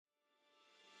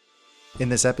In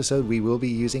this episode, we will be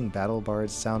using BattleBards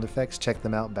sound effects. Check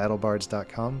them out,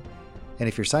 battlebards.com. And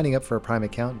if you're signing up for a Prime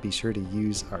account, be sure to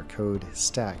use our code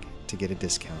STACK to get a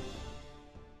discount.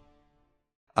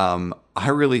 I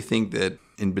really think that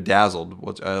in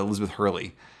Bedazzled, Elizabeth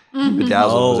Hurley,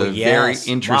 Bedazzled was a very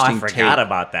interesting I forgot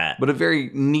about that. but a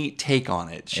very neat take on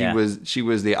it. She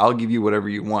was the I'll give you whatever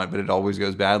you want, but it always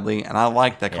goes badly, and I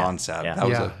like that concept. Yeah. That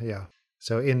was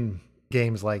So in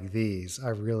games like these, I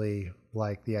really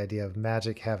like the idea of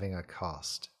magic having a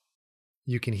cost.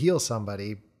 You can heal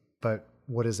somebody, but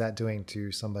what is that doing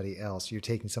to somebody else? You're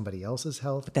taking somebody else's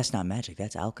health. But that's not magic.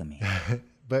 That's alchemy.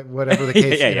 But whatever the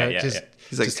case,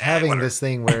 He's like, just having this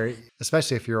thing where,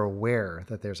 especially if you're aware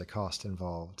that there's a cost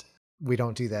involved, we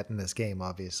don't do that in this game,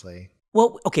 obviously.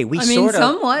 Well, okay,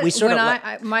 somewhat.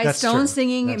 My That's stone true.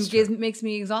 singing That's true. makes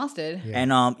me exhausted.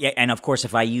 Yeah. And of course,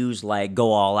 if I use like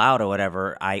go all out or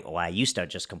whatever, I used to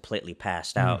just completely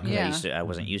passed out. Yeah. I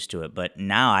wasn't used to it, but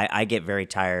now I get very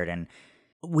tired. And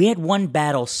we had one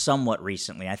battle somewhat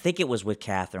recently. I think it was with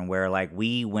Catherine, where like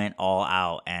we went all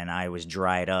out and I was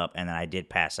dried up, and then I did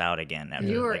pass out again. After,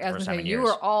 You were, like, as first I time say, in you years.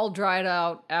 were all dried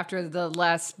out after the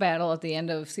last battle at the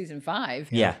end of season 5.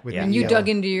 Yeah, With yeah. And you Yeah. dug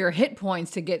into your hit points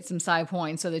to get some side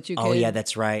points so that you could. Oh yeah,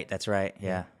 that's right. That's right.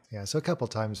 Yeah. Yeah, so a couple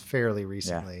times fairly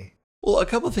recently. Well, a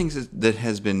couple of things that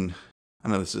has been, I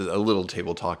know this is a little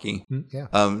table talky, Yeah.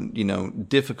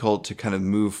 difficult to kind of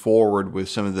move forward with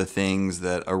some of the things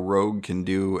that a rogue can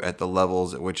do at the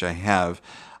levels at which I have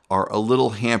are a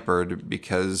little hampered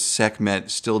because Sekhmet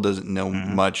still doesn't know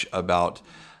much about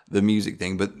the music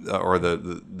thing, but or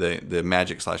the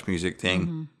magic / music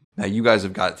thing. Now you guys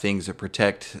have got things that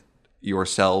protect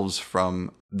yourselves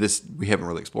from this. We haven't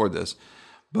really explored this,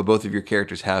 but both of your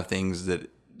characters have things that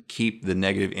keep the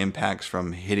negative impacts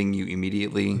from hitting you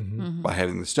immediately by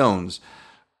having the stones.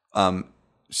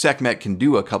 Sekhmet can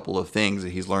do a couple of things that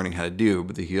he's learning how to do,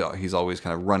 but he's always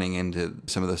kind of running into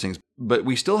some of those things. But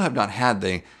we still have not had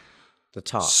the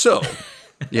talk. So,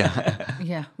 yeah.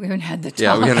 Yeah, we haven't had the talk.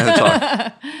 Yeah, we haven't had the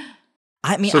talk.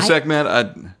 I mean, So,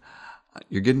 Sekhmet,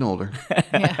 you're getting older.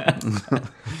 Yeah.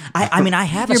 I mean, I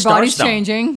have a Your star body's stone.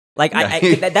 changing. Like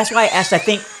that's why I asked.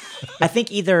 I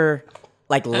think either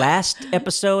like last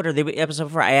episode or the episode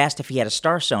before, I asked if he had a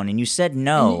star stone, and you said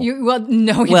no.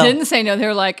 No, he didn't say no. They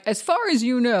were like, as far as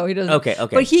you know, he doesn't. Okay.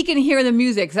 But he can hear the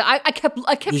music. So I kept.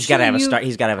 He's got to have a star.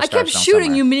 He's got to have a star I kept stone shooting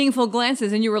somewhere. you meaningful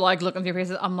glances, and you were like, looking through your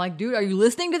faces. I'm like, dude, are you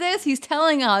listening to this? He's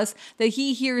telling us that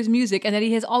he hears music and that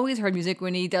he has always heard music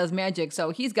when he does magic. So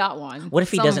he's got one. What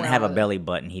if he doesn't have a somewhere. belly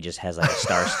button? He just has like a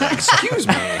star stone. Excuse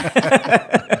me.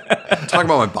 Talking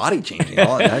about my body changing.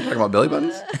 Talking about belly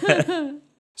buttons.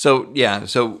 So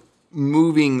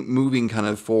moving kind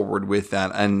of forward with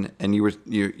that, and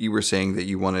you were saying that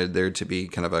you wanted there to be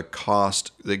kind of a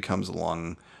cost that comes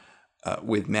along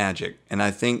with magic, and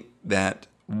I think that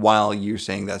while you're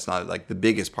saying that's not like the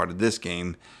biggest part of this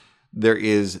game, there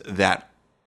is that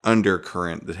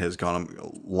undercurrent that has gone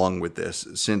along with this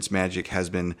since magic has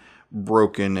been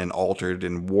broken and altered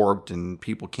and warped, and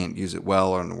people can't use it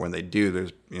well, and when they do,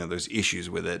 there's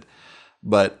issues with it,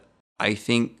 but I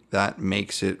think that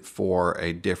makes it for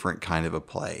a different kind of a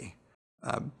play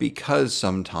because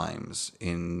sometimes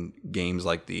in games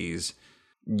like these,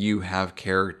 you have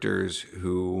characters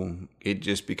who it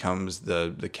just becomes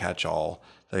the catch-all.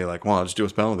 They're like, well, I'll just do a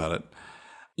spell about it.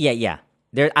 Yeah.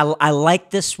 I like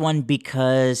this one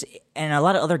because, and a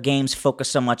lot of other games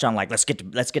focus so much on like let's get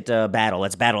to battle,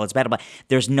 let's battle. But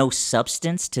there's no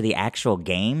substance to the actual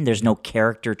game. There's no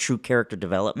true character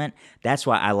development. That's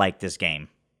why I like this game.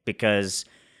 Because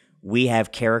we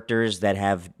have characters that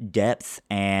have depth,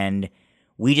 and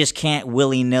we just can't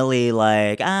willy-nilly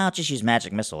like, I'll just use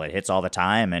magic missile. It hits all the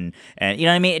time, and you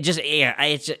know what I mean?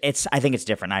 It's I think it's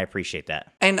different. I appreciate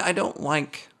that. And I don't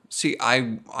like. See,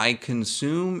 I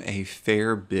consume a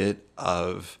fair bit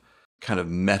of kind of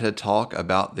meta talk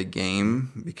about the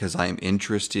game because I'm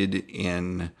interested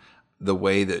in the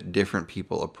way that different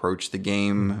people approach the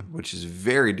game, which is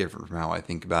very different from how I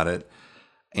think about it.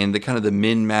 And the kind of the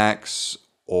min-max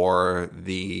or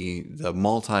the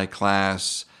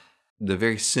multi-class, the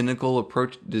very cynical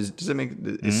approach. Does it make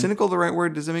is cynical the right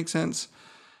word? Does it make sense?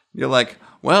 You're like,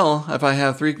 well, if I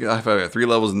have 3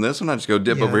 levels in this one, I just go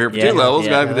dip over here for 2 levels.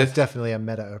 Yeah. That's definitely a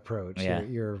meta approach. Yeah.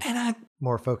 You're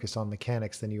more focused on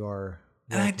mechanics than you are.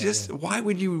 Why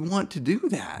would you want to do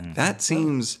that? That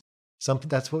seems.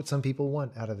 That's what some people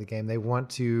want out of the game. They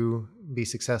want to be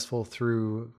successful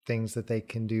through things that they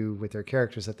can do with their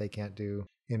characters that they can't do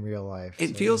in real life.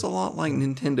 It feels a lot like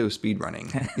Nintendo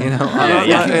speedrunning,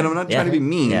 Yeah. And I'm not trying to be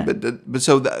mean, Yeah. but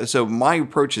so my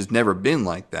approach has never been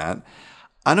like that.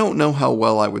 I don't know how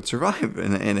well I would survive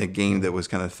in a game that was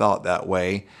kind of thought that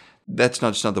way. That's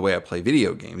just not the way I play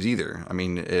video games either. I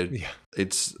mean,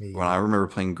 it's when I remember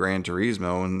playing Gran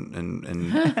Turismo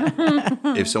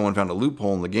and if someone found a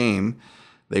loophole in the game,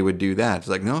 they would do that. It's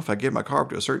like, no, if I get my car up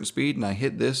to a certain speed and I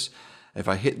hit this, if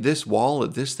I hit this wall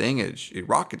at this thing, it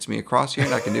rockets me across here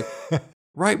and I can do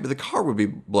right, but the car would be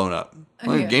blown up.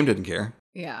 Well, the game didn't care.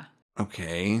 Yeah.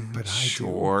 Okay, But I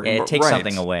sure. It takes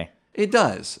something away. It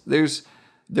does.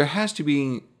 There has to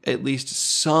be at least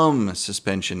some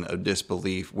suspension of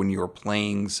disbelief when you're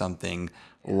playing something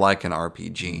like an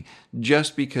RPG.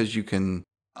 Just because you can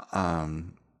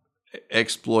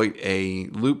exploit a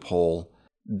loophole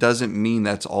doesn't mean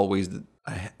that's always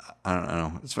I don't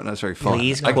know. That's very fun.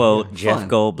 Please quote Jeff fun.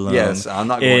 Goldblum. Yes, I'm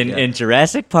not going in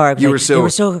Jurassic Park. You like, were so- they were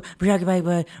so preoccupied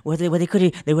by whether they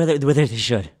could, whether they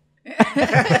should.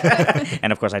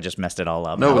 And of course, I just messed it all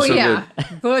up. No, it was Oh so yeah,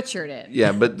 good. butchered it.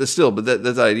 Yeah, but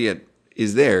that idea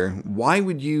is there. Why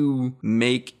would you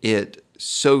make it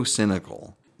so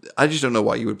cynical? I just don't know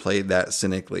why you would play it that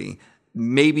cynically.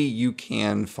 Maybe you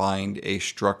can find a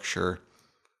structure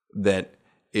that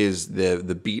is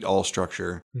the beat all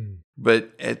structure.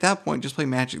 But at that point, just play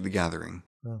Magic the Gathering.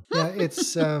 Well, yeah,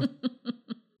 it's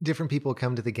different people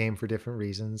come to the game for different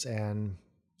reasons, and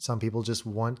some people just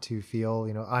want to feel,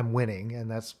 I'm winning,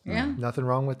 and that's nothing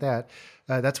wrong with that.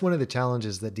 That's one of the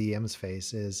challenges that DMs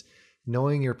face is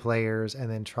knowing your players and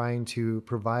then trying to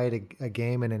provide a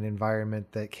game and an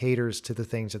environment that caters to the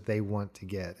things that they want to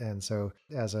get. And so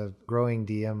as a growing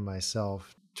DM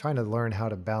myself, trying to learn how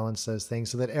to balance those things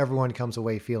so that everyone comes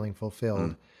away feeling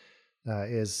fulfilled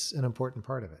is an important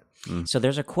part of it. So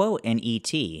there's a quote in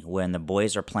E.T. when the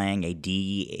boys are playing a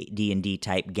D&D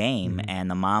type game, and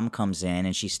the mom comes in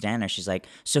and she's standing there. She's like,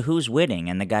 "So who's winning?"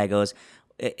 And the guy goes,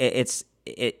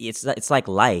 "It's like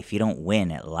life. You don't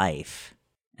win at life."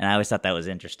 And I always thought that was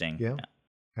interesting. Yeah.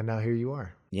 And now here you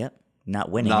are. Yep.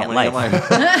 Not winning Not at winning life.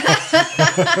 at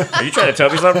life. Are you trying to tell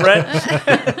me something,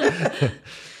 Brett?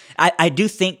 I do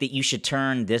think that you should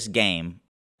turn this game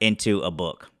into a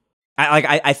book.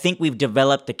 I think we've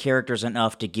developed the characters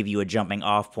enough to give you a jumping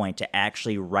off point to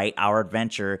actually write our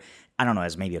adventure, I don't know,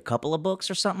 as maybe a couple of books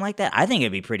or something like that. I think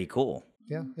it'd be pretty cool.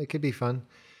 Yeah, it could be fun.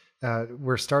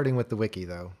 We're starting with the wiki,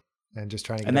 though, and just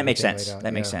trying to get And that makes everything sense. laid out.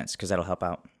 That makes Yeah. sense because that'll help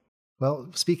out. Well,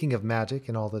 speaking of magic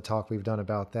and all the talk we've done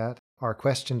about that, our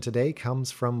question today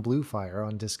comes from Bluefire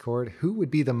on Discord. Who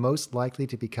would be the most likely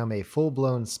to become a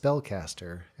full-blown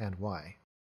spellcaster and why?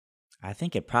 I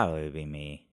think it'd probably be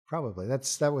me. Probably.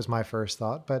 That was my first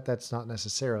thought, but that's not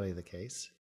necessarily the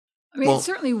case. I mean, Well- it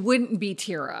certainly wouldn't be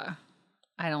Tira,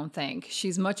 I don't think.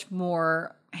 She's much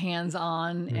more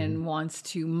hands-on and wants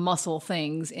to muscle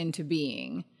things into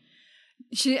being.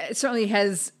 She certainly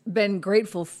has been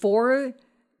grateful for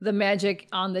the magic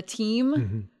on the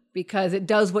team because it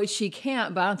does what she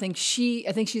can't, but I think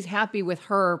she's happy with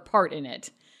her part in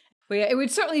it. But yeah, it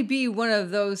would certainly be one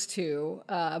of those two.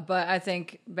 But I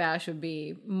think Bash would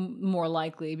be more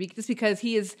likely just because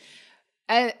he is,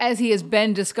 as he has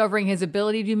been discovering his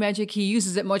ability to do magic, he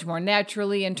uses it much more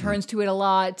naturally and turns to it a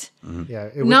lot. Yeah,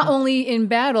 it Not only in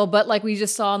battle, but like we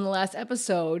just saw in the last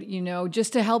episode,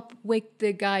 just to help wake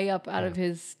the guy up out of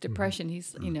his depression.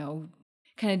 He's,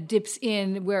 kind of dips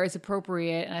in where it's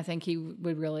appropriate. And I think he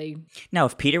would really. Now,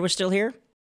 if Peter was still here,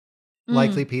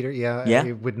 likely Peter. Yeah, Yeah.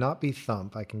 it would not be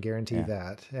Thump. I can guarantee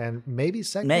that. And maybe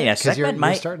Sekhmet. Yeah, because you're Sekhmet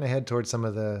might- starting to head towards some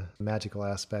of the magical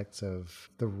aspects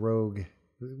of the rogue.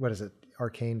 What is it?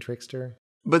 Arcane trickster.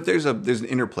 But there's an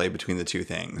interplay between the two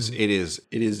things. It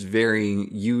is very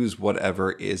use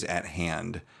whatever is at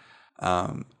hand,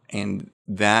 and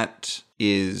that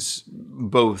is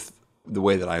both the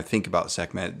way that I think about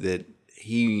Sekhmet, that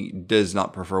he does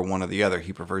not prefer one or the other.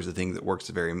 He prefers the thing that works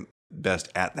the very best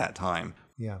at that time.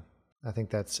 Yeah, I think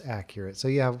that's accurate. So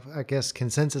yeah, I guess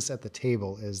consensus at the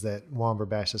table is that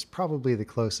Womberbash is probably the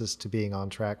closest to being on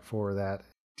track for that.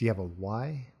 Do you have a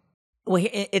why? well,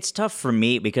 it's tough for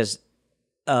me because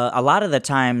a lot of the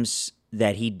times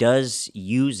that he does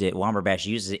use it, Womberbash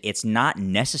uses it, it's not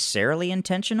necessarily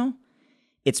intentional.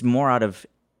 It's more out of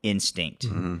instinct.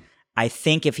 I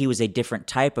think if he was a different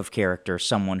type of character,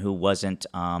 someone who wasn't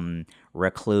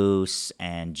recluse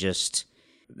and just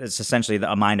it's essentially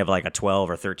a mind of like a 12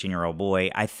 or 13-year-old boy,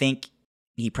 I think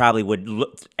he probably would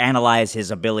analyze his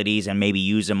abilities and maybe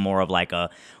use them more of like a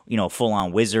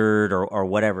full-on wizard or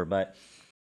whatever. But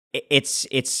it's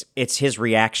his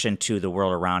reaction to the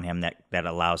world around him that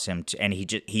allows him to, and he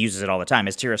uses it all the time.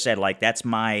 As Tira said, like that's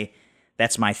my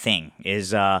thing.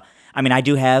 I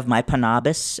do have my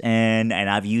Panabis and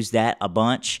I've used that a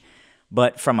bunch,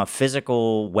 But from a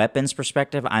physical weapons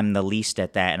perspective, I'm the least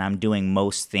at that, and I'm doing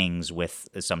most things with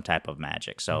some type of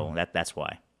magic. So that's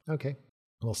why. Okay.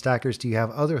 Well, Stackers, do you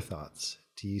have other thoughts?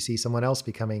 Do you see someone else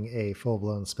becoming a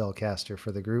full-blown spellcaster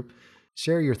for the group?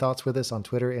 Share your thoughts with us on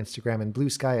Twitter, Instagram, and Blue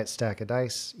Sky at Stack of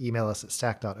Dice. Email us at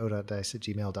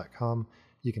stack.o.dice@gmail.com.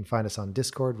 You can find us on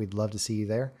Discord. We'd love to see you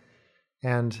there.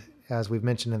 And as we've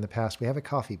mentioned in the past, we have a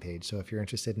coffee page. So if you're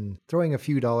interested in throwing a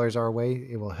few dollars our way,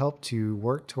 it will help to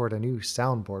work toward a new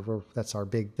soundboard. That's our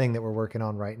big thing that we're working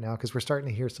on right now, because we're starting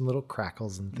to hear some little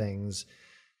crackles and things.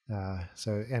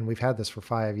 And we've had this for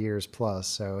 5 years plus,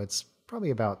 so it's probably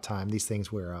about time. These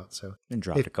things wear out. So Been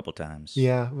dropped a couple times.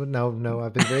 Yeah, well, no,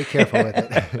 I've been very careful with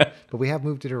it, but we have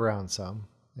moved it around some,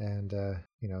 and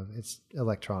it's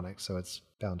electronic, so it's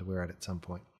bound to wear out at some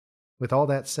point. With all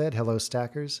that said, hello,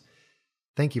 Stackers.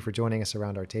 Thank you for joining us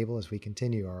around our table as we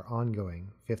continue our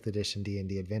ongoing 5th edition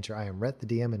D&D adventure. I am Rhett, the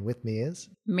DM, and with me is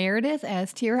Meredith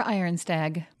as Tira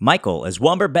Ironstag. Michael as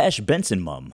Womberbash Benson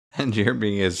Mum. And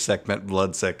Jeremy is Sekhmet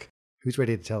Bloodsick. Who's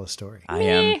ready to tell a story? I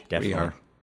am, definitely. We are.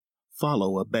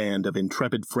 Follow a band of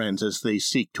intrepid friends as they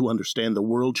seek to understand the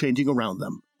world changing around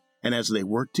them, and as they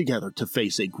work together to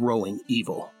face a growing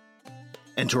evil.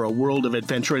 Enter a world of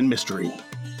adventure and mystery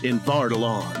in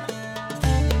Vardalon.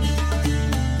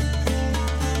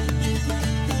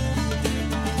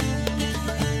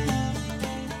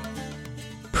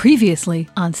 Previously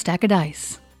on Stack of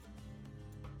Dice.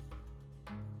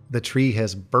 The tree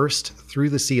has burst through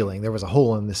the ceiling. There was a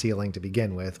hole in the ceiling to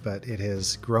begin with, but it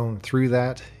has grown through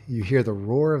that. You hear the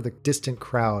roar of the distant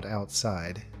crowd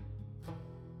outside.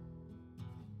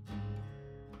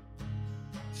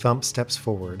 Thump steps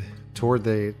forward toward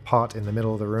the pot in the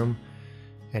middle of the room,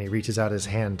 and he reaches out his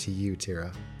hand to you,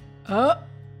 Tira.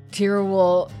 Tira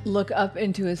will look up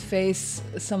into his face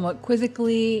somewhat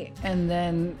quizzically, and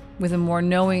then with a more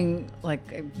knowing,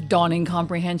 dawning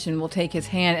comprehension, will take his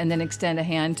hand and then extend a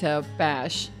hand to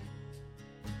Bash.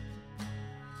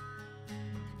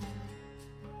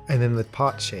 And then the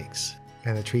pot shakes,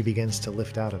 and the tree begins to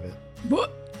lift out of it.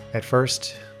 At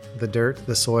first, the dirt,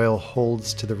 the soil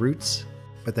holds to the roots,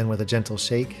 but then with a gentle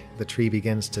shake, the tree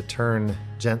begins to turn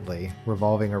gently,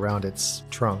 revolving around its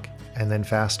trunk, and then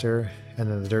faster, and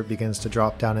then the dirt begins to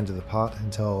drop down into the pot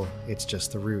until it's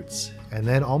just the roots. And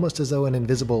then, almost as though an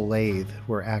invisible lathe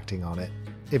were acting on it,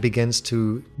 it begins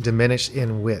to diminish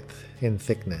in width, in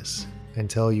thickness,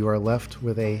 until you are left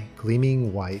with a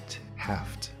gleaming white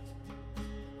haft.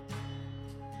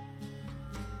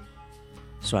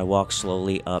 So I walk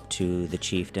slowly up to the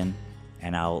chieftain,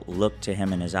 and I'll look to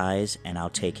him in his eyes, and I'll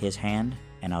take his hand,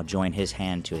 and I'll join his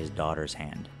hand to his daughter's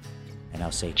hand. And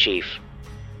I'll say, Chief,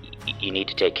 you need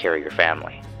to take care of your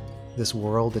family. This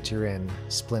world that you're in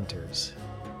splinters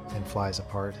and flies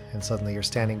apart, and suddenly you're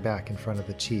standing back in front of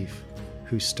the chief,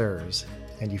 who stirs,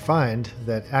 and you find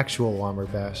that actual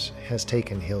Womberbash has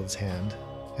taken Hild's hand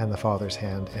and the father's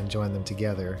hand and joined them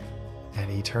together, and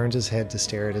he turns his head to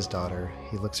stare at his daughter.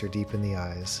 He looks her deep in the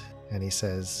eyes, and he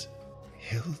says,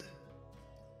 Hild?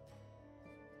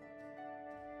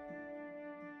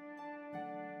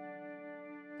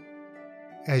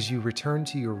 As you return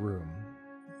to your room,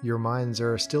 your minds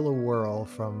are still a whirl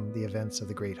from the events of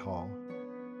the Great Hall.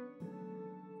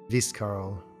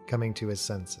 Viscarl coming to his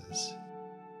senses.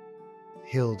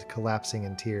 Hild collapsing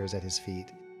in tears at his feet.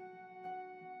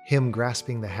 Him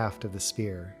grasping the haft of the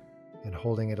spear and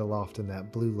holding it aloft in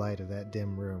that blue light of that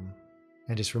dim room.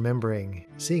 And just remembering,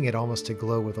 seeing it almost to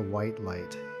glow with a white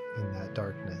light in that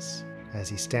darkness as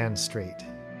he stands straight,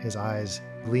 his eyes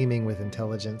gleaming with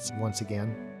intelligence once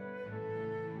again.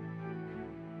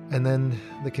 And then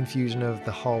the confusion of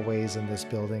the hallways in this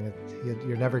building.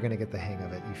 You're never going to get the hang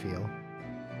of it, you feel.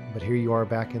 But here you are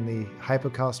back in the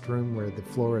hypocaust room where the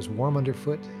floor is warm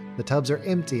underfoot. The tubs are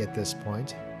empty at this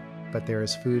point, but there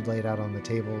is food laid out on the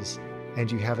tables, and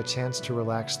you have a chance to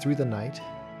relax through the night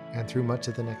and through much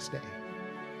of the next day.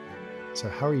 So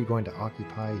how are you going to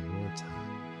occupy your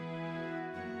time?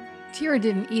 Tira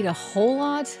didn't eat a whole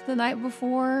lot the night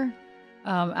before.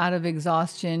 Out of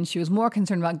exhaustion. She was more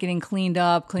concerned about getting cleaned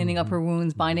up, cleaning up her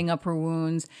wounds, binding up her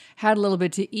wounds, had a little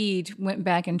bit to eat, went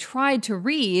back and tried to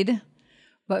read,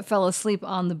 but fell asleep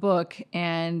on the book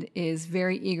and is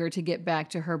very eager to get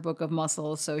back to her book of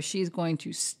muscles. So she's going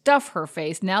to stuff her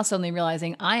face, now suddenly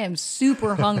realizing I am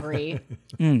super hungry.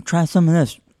 Try some of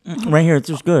this. Right here, it's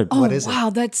just good. Oh, What is it? wow,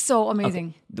 that's so amazing.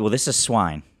 Okay. Well, this is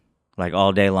swine.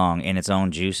 All day long in its own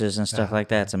juices and stuff like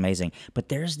that. It's amazing. But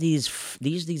there's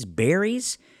these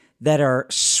berries that are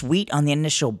sweet on the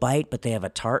initial bite, but they have a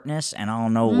tartness, and I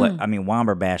don't know what. I mean,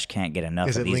 Womberbash can't get enough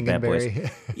Is of it these bad boys.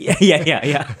 lingonberry?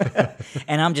 Yeah.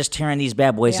 And I'm just tearing these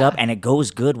bad boys Yeah. up, and it goes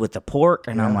good with the pork,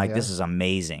 and I'm Yeah, like, yeah. this is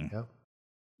amazing. Yeah.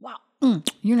 Wow.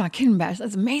 You're not kidding, Bash.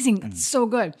 That's amazing. That's so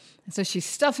good. And so she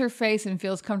stuffs her face and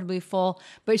feels comfortably full,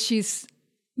 but she's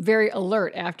very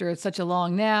alert after such a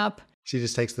long nap. She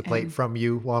just takes the plate from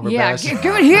you, Womberbash. Yeah,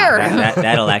 give it here.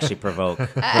 That'll actually provoke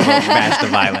Bash to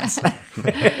violence.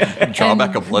 Draw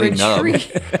back a bloody nub.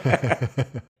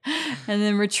 And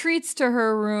then retreats to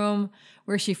her room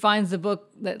where she finds the book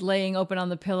that laying open on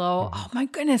the pillow. Oh my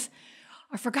goodness.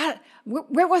 I forgot.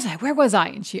 Where was I? Where was I?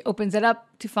 And she opens it up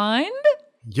to find.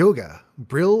 Yoga,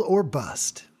 Brill or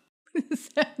Bust. What does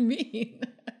that mean?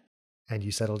 And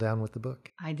you settle down with the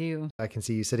book. I do. I can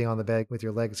see you sitting on the bed with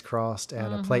your legs crossed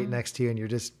and a plate next to you, and you're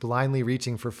just blindly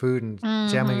reaching for food and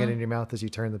jamming it in your mouth as you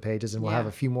turn the pages. And we'll have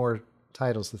a few more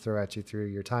titles to throw at you through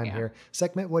your time here.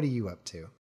 Sekhmet, what are you up to?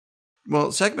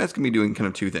 Well, Sekhmet's going to be doing kind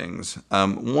of two things.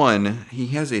 One, he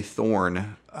has a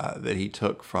thorn that he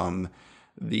took from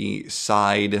the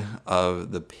side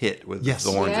of the pit with Yes.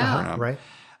 the thorns. Yeah. in front of him.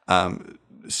 Right?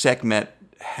 Sekhmet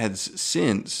has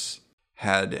since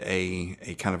had a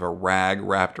kind of a rag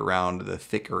wrapped around the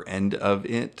thicker end of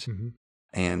it.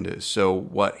 And so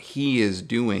what he is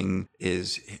doing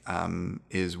is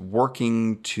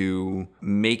working to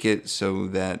make it so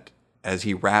that as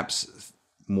he wraps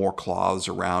more cloths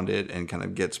around it and kind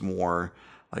of gets more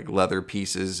like leather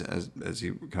pieces as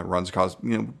he kind of runs across,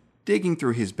 digging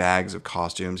through his bags of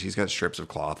costumes, he's got strips of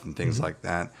cloth and things like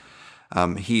that.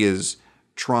 He is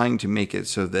trying to make it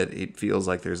so that it feels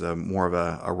like there's a more of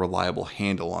a reliable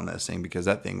handle on this thing, because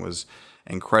that thing was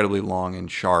incredibly long and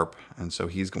sharp. And so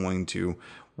he's going to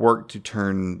work to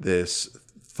turn this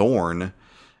thorn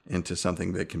into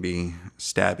something that can be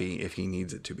stabby if he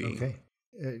needs it to be. Okay.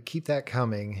 Keep that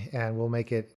coming, and we'll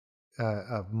make it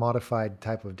a modified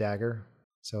type of dagger.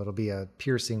 So it'll be a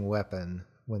piercing weapon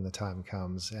when the time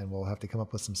comes, and we'll have to come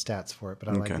up with some stats for it. But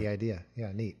I like the idea.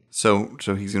 Yeah, neat. So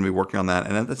he's going to be working on that.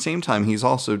 And at the same time, he's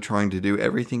also trying to do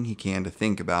everything he can to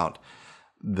think about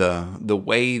the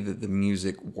way that the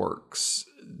music works,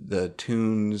 the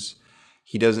tunes.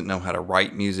 He doesn't know how to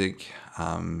write music.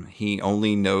 He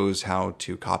only knows how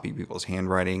to copy people's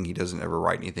handwriting. He doesn't ever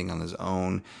write anything on his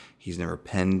own. He's never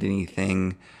penned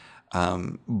anything.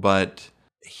 But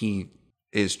he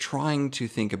is trying to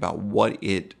think about what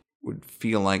it would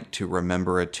feel like to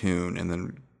remember a tune and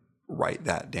then write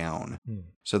that down.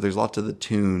 So there's lots of the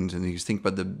tunes, and you think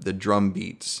about the drum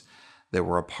beats that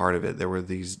were a part of it. There were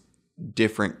these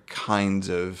different kinds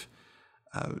of,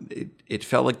 it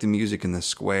felt like the music in the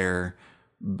square,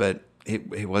 but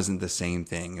it wasn't the same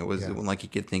thing. It was like you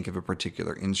could think of a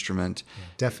particular instrument.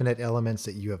 Definite elements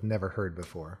that you have never heard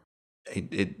before.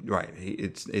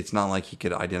 It's not like he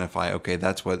could identify, okay,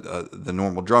 that's what the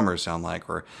normal drummers sound like,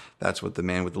 or that's what the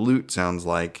man with the lute sounds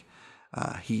like.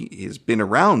 He has been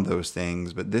around those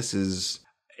things, but this is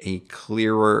a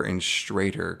clearer and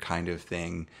straighter kind of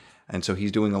thing. And so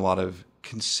he's doing a lot of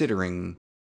considering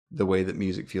the way that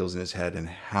music feels in his head and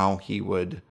how he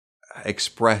would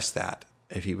express that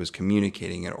if he was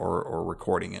communicating it or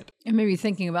recording it. And maybe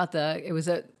thinking about it was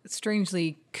a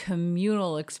strangely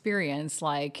communal experience.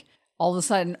 Like all of a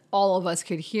sudden, all of us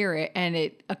could hear it, and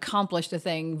it accomplished a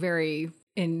thing very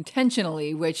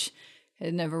intentionally, which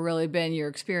had never really been your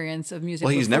experience of music.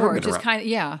 Well, he's before. never been Just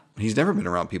around. He's never been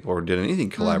around people or did anything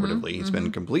collaboratively. He's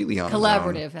been completely on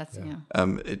collaborative. his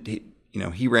own.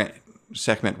 That's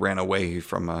Sekhmet ran away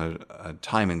from a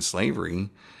time in slavery,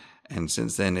 and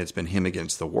since then it's been him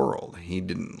against the world. He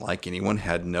didn't like anyone,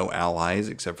 had no allies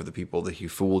except for the people that he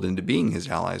fooled into being his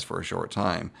allies for a short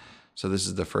time. So this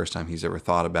is the first time he's ever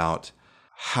thought about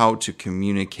how to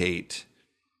communicate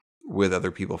with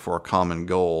other people for a common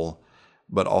goal,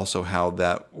 but also how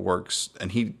that works.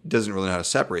 And he doesn't really know how to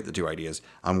separate the two ideas.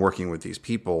 I'm working with these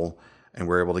people and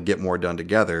we're able to get more done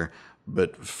together.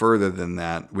 But further than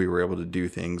that, we were able to do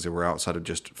things that were outside of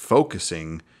just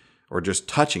focusing or just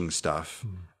touching stuff,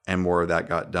 and more of that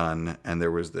got done. And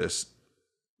there was this.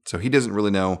 So he doesn't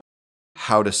really know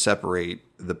how to separate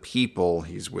the people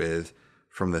he's with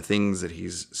from the things that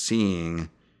he's seeing,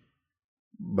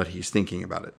 but he's thinking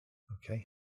about it. Okay.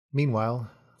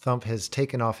 Meanwhile, Thump has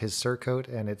taken off his surcoat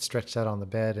and it's stretched out on the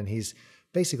bed, and he's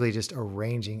basically just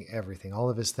arranging everything. All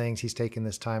of his things, he's taken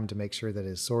this time to make sure that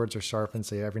his swords are sharpened,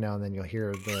 so every now and then you'll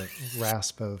hear the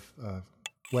rasp of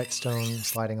whetstone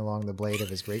sliding along the blade of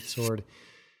his greatsword.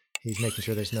 He's making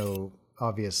sure there's no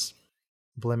obvious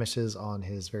blemishes on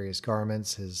his various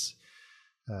garments. His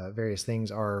various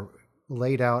things are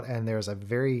laid out, and there's a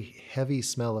very heavy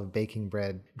smell of baking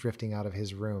bread drifting out of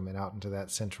his room and out into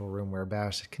that central room where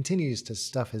Bash continues to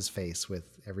stuff his face with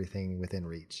everything within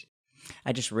reach.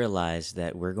 I just realized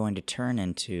that we're going to turn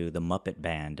into the Muppet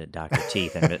Band at Dr.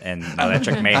 Teeth and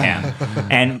Electric Mayhem.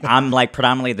 And I'm like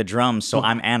predominantly the drums, so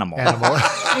I'm animal.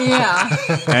 Yeah.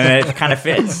 And it kind of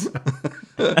fits.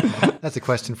 That's a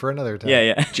question for another time.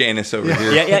 Yeah. Janice over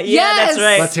here. Yeah, Yes! that's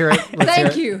right. Let's hear it. Let's hear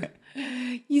Thank it. you.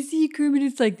 You see, Kermit,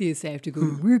 it's like this. I have to go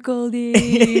to work all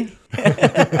day.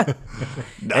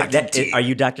 Are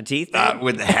you Dr. Teeth?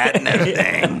 With the hat and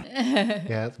everything.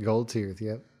 Yeah, it's Gold Tooth.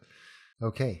 Yep.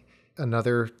 Okay.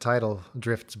 Another title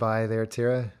drifts by there,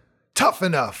 Tira. Tough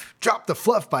enough. Drop the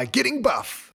fluff by getting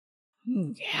buff.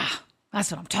 Yeah, that's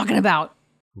what I'm talking about.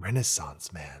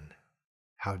 Renaissance Man.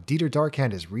 How Dieter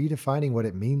Darkhand is redefining what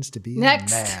it means to be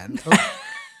Next. a man.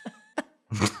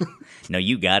 Oh, No,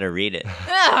 you got to read it.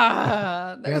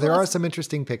 yeah, there are some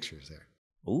interesting pictures there.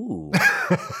 Ooh.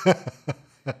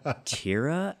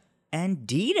 Tira and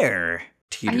Dieter.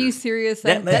 Are you serious?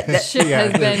 That- That, that- shit yeah.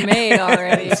 has been made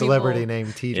already. Celebrity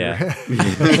named Teeter.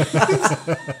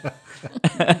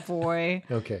 Boy.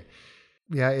 Okay.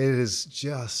 Yeah, it is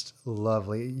just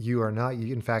lovely. You are not,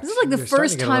 in fact, This is like the you're starting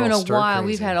first to get time in a little stir while we've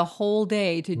crazy. had a whole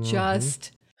day to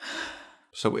just.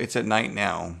 So it's at night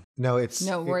now. No, it's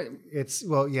No, we're- it's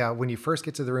well, yeah. When you first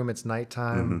get to the room, it's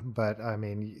nighttime. But I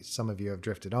mean, some of you have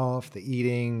drifted off. The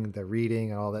eating, the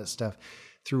reading, and all that stuff.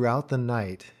 Throughout the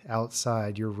night,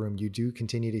 outside your room, you do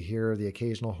continue to hear the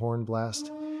occasional horn blast.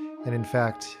 And in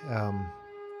fact,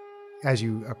 as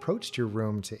you approached your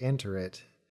room to enter it,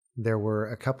 there were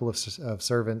a couple of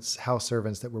servants, house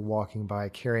servants, that were walking by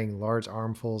carrying large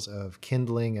armfuls of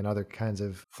kindling and other kinds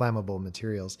of flammable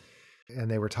materials. And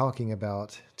they were talking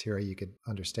about, Tira, you could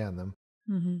understand them,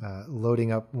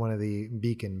 loading up one of the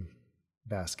beacon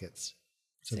baskets.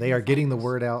 So they are getting the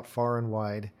word out far and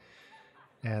wide.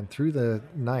 And through the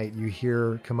night, you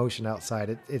hear commotion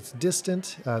outside. It's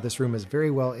distant. This room is very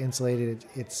well insulated.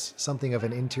 It's something of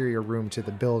an interior room to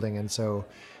the building, and so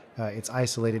it's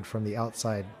isolated from the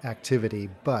outside activity,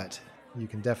 but you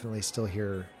can definitely still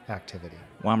hear activity.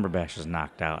 Womberbash is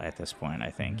knocked out at this point, I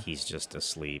think. He's just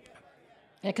asleep.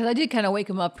 Yeah, because I did kind of wake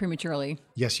him up prematurely.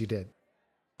 Yes, you did.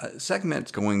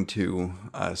 Sekhmet's going to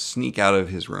sneak out of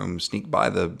his room, sneak by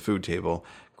the food table,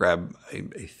 grab a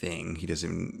thing. He doesn't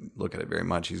even look at it very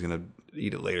much. He's going to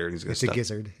eat it later. He's going It's a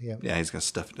gizzard. Yeah. Yeah, he's going to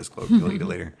stuff it in his cloak. He'll eat it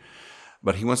later.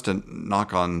 But he wants to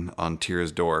knock on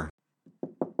Tira's door.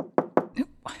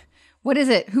 What is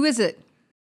it? Who is it?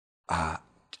 I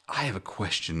have a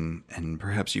question, and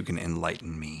perhaps you can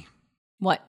enlighten me.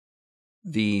 What?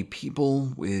 The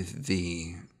people with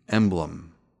the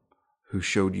emblem who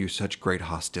showed you such great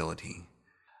hostility,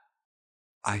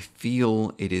 I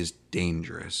feel it is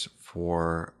dangerous,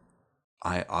 for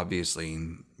obviously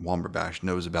Womberbash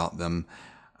knows about them.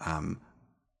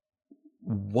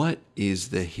 What is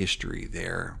the history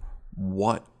there?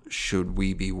 What should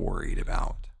we be worried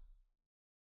about?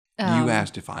 You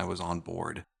asked if I was on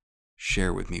board.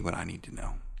 Share with me what I need to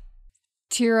know.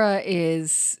 Tira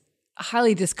is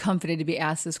highly discomfited to be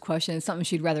asked this question. It's something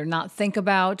she'd rather not think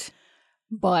about,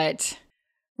 but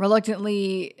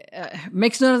reluctantly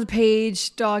makes note of the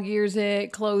page, dog ears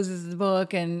it, closes the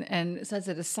book, and sets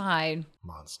it aside.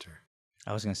 Monster.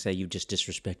 I was going to say, you just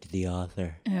disrespected the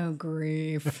author. Oh,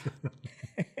 grief.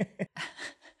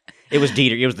 It was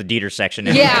Dieter. It was the Dieter section.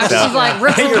 Yeah, So- she's like,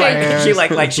 rip the You're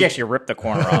page. like she actually ripped the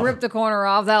corner off. Rip the corner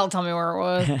off. That'll tell me where it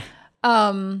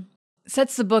was.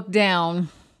 Sets the book down.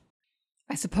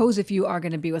 I suppose if you are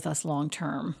going to be with us long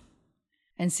term,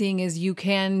 and seeing as you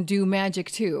can do magic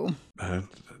too,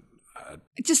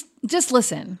 just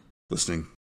listen. Listening.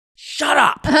 Shut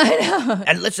up I know.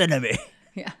 and listen to me.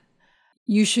 Yeah.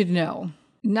 You should know.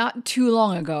 Not too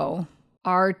long ago,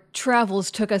 our travels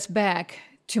took us back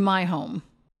to my home,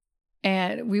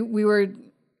 and we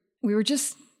were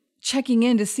just checking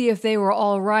in to see if they were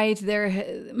all right.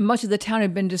 Much of the town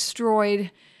had been destroyed,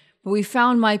 but we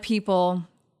found my people,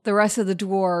 the rest of the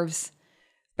dwarves,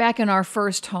 back in our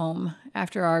first home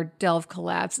after our delve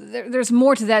collapse. There's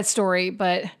more to that story,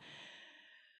 but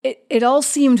it all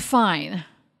seemed fine.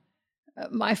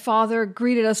 My father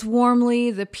greeted us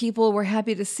warmly. The people were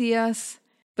happy to see us,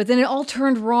 but then it all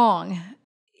turned wrong.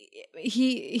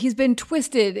 He's been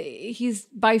twisted. He's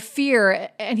by fear,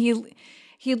 and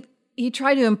he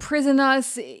tried to imprison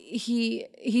us.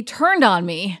 He turned on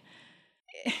me.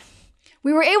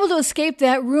 We were able to escape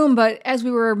that room, but as we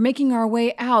were making our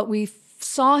way out, we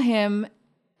saw him.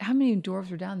 How many dwarves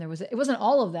were down there? It wasn't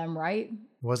all of them, right? It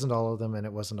wasn't all of them, and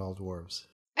it wasn't all dwarves.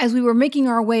 As we were making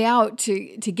our way out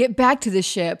to get back to the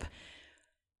ship,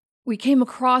 we came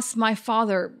across my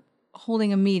father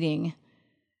holding a meeting.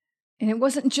 And it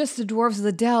wasn't just the dwarves of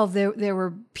the delve. There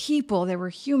were people, there were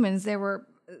humans, there were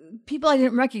people I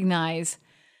didn't recognize.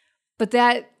 But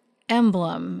that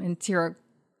emblem, and Tira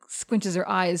squinches her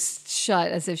eyes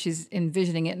shut as if she's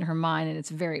envisioning it in her mind, and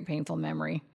it's a very painful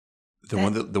memory. The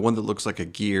one that looks like a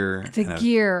gear. The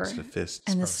gear a fist.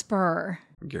 and the spur.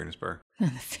 A gear and a spur.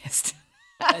 And the fist.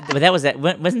 But that was that.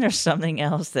 Wasn't there something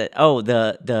else that? Oh,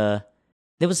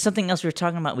 there was something else we were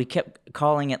talking about. We kept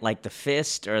calling it like the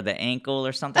fist or the ankle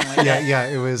or something like that. Yeah,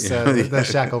 it was the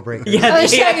shackle breakers. The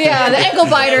ankle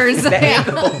biters. The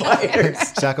ankle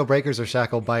biters. Shackle breakers or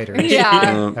shackle biters.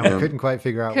 Yeah. And we couldn't quite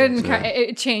figure out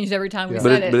It changed every time we But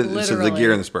said it. it's Literally. the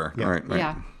gear and the spur. Yeah. Right.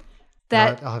 Yeah.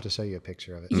 That. I'll have to show you a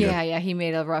picture of it. Yeah. He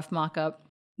made a rough mock-up.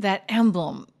 That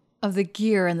emblem of the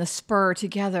gear and the spur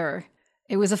together.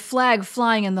 It was a flag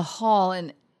flying in the hall,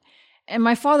 and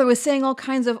my father was saying all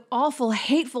kinds of awful,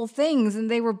 hateful things,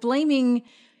 and they were blaming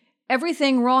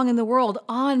everything wrong in the world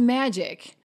on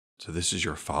magic. So this is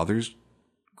your father's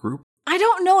group? I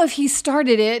don't know if he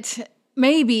started it.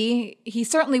 Maybe. He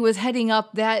certainly was heading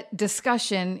up that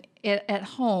discussion at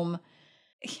home.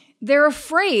 They're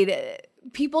afraid.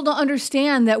 People don't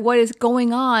understand that what is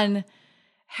going on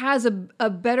has a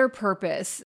better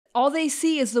purpose. All they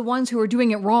see is the ones who are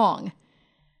doing it wrong.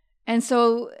 And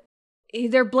so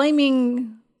they're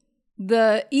blaming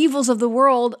the evils of the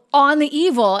world on the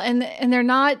evil, and they're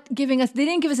not they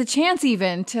didn't give us a chance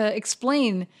even to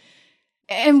explain.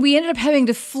 And we ended up having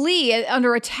to flee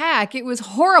under attack. It was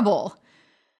horrible.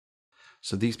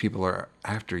 So these people are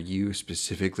after you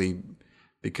specifically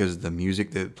because of the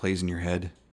music that plays in your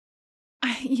head?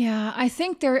 I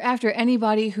think they're after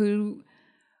anybody who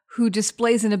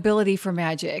displays an ability for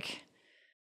magic.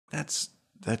 That's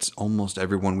almost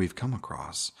everyone we've come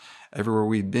across. Everywhere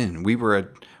we've been, we were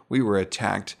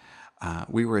attacked.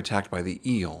 We were attacked by the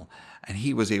eel, and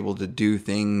he was able to do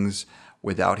things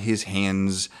without his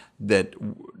hands that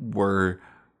were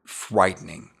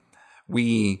frightening.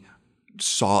 We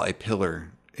saw a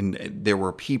pillar, and there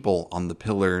were people on the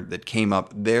pillar that came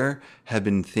up. There have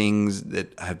been things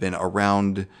that have been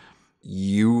around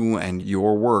you and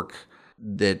your work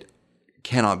that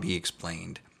cannot be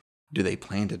explained. Do they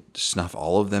plan to snuff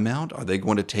all of them out? Are they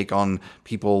going to take on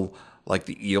people like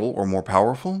the eel or more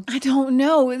powerful? I don't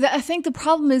know. I think the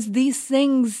problem is these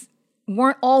things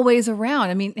weren't always around.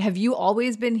 I mean, have you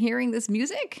always been hearing this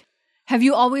music? Have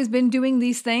you always been doing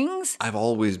these things? I've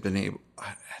always been able...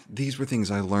 These were things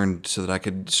I learned so that I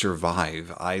could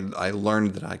survive. I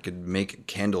learned that I could make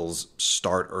candles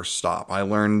start or stop. I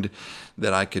learned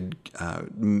that I could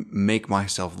make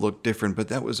myself look different, but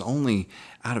that was only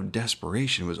out of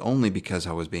desperation. It was only because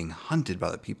I was being hunted by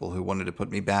the people who wanted to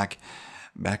put me back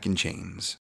in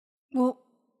chains. Well,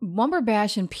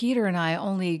 Wumberbash and Peter and I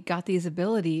only got these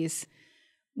abilities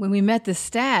when we met the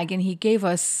stag, and he gave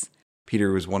us...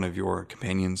 Peter was one of your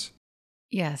companions?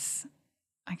 Yes.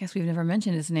 I guess we've never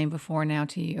mentioned his name before now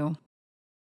to you.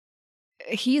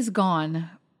 He's gone,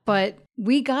 but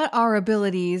we got our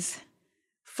abilities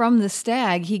from the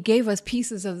stag. He gave us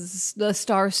pieces of the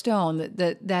Star Stone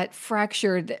that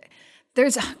fractured.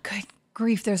 Good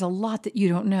grief, there's a lot that you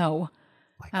don't know.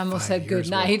 I almost said good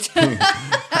night.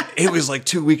 It was like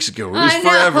 2 weeks ago. It was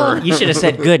forever. You should have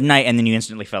said good night, and then you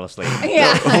instantly fell asleep.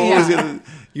 Yeah.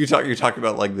 You're talking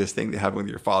about like this thing that happened with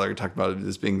your father. You're talking about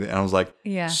this being, and I was like,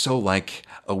 so like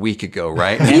a week ago,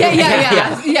 right?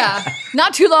 Yeah.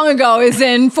 Not too long ago, is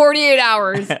in 48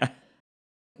 hours.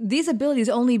 These abilities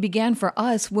only began for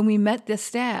us when we met this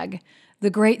stag, the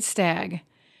great stag.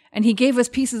 And he gave us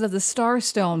pieces of the Star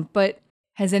Stone, but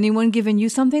has anyone given you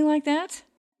something like that?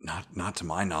 Not to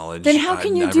my knowledge. Then how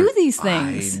can you do these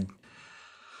things?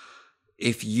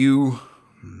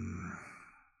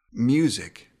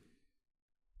 Music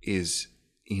is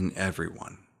in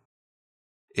everyone.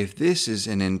 If this is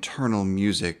an internal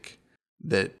music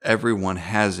that everyone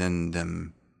has in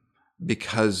them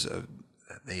because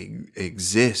they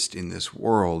exist in this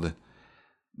world,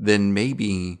 then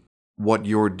maybe what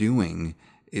you're doing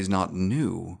is not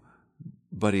new,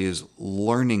 but is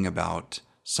learning about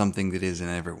something that is in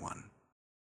everyone.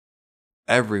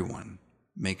 Everyone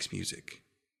makes music.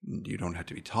 You don't have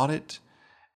to be taught it.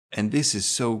 And this is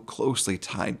so closely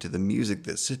tied to the music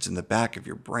that sits in the back of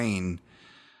your brain.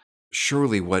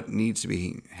 Surely what needs to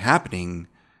be happening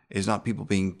is not people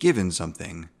being given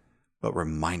something, but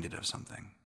reminded of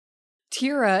something.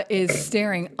 Tira is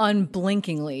staring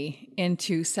unblinkingly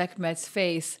into Sekhmet's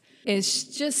face, is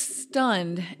just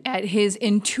stunned at his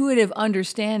intuitive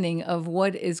understanding of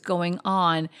what is going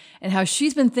on and how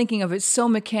she's been thinking of it so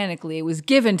mechanically. It was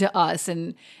given to us,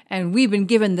 and we've been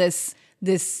given this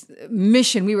this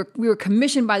mission. We were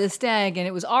commissioned by the stag, and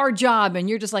it was our job, and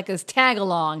you're just like this tag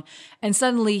along. And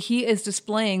suddenly he is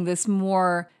displaying this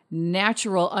more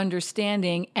natural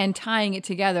understanding and tying it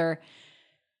together.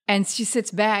 And she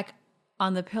sits back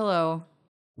on the pillow.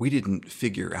 We didn't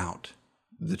figure out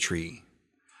the tree.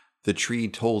 The tree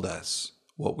told us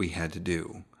what we had to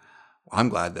do. I'm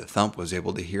glad that Thump was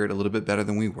able to hear it a little bit better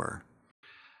than we were.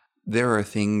 There are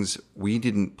things we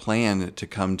didn't plan to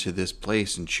come to this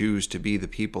place and choose to be the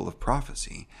people of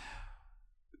prophecy.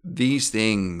 These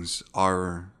things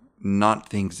are not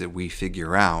things that we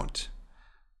figure out,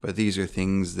 but these are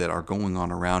things that are going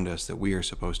on around us that we are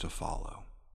supposed to follow.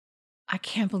 I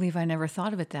can't believe I never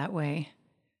thought of it that way.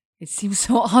 It seems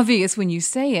so obvious when you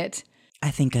say it.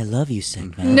 I think I love you,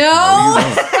 Segment. No!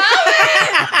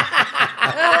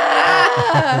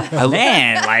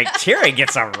 Man, like Terry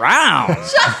gets around.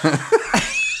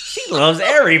 She loves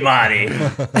everybody.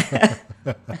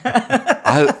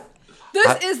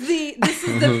 This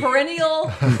is the perennial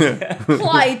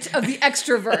plight of the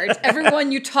extrovert.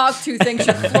 Everyone you talk to thinks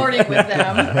you're flirting with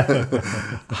them.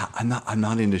 I'm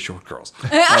not into short girls.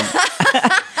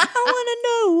 I want to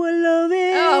know what love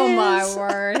is. Oh my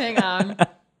word. Hang on.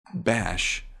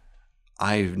 Bash,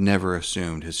 I've never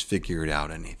assumed has figured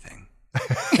out anything.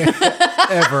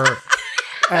 Ever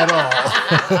at all.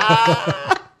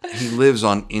 He lives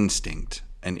on instinct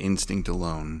and instinct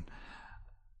alone.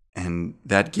 And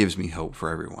that gives me hope for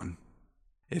everyone.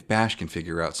 If Bash can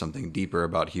figure out something deeper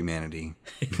about humanity,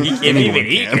 Even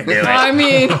he can do it. I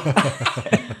mean,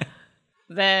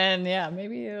 then yeah,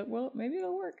 maybe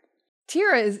it'll work.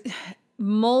 Tira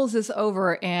mulls this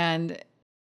over, and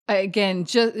again,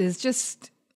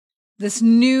 just this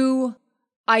new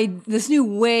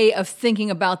way of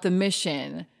thinking about the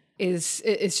mission is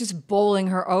just bowling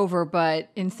her over. But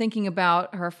in thinking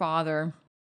about her father,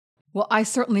 well, I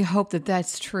certainly hope that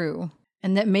that's true,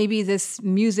 and that maybe this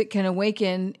music can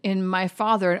awaken in my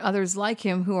father and others like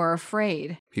him who are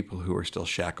afraid. people who are still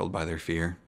shackled by their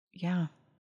fear. Yeah.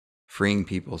 Freeing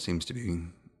people seems to be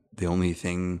the only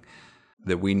thing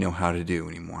that we know how to do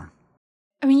anymore.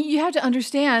 I mean, you have to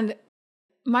understand,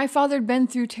 my father had been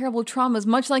through terrible traumas,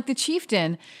 much like the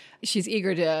chieftain. She's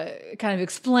eager to kind of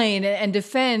explain and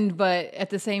defend, but at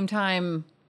the same time...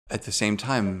 At the same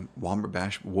time,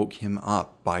 Womberbash woke him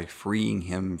up by freeing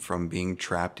him from being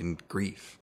trapped in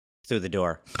grief. Through the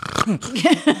door.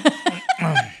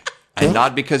 And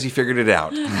not because he figured it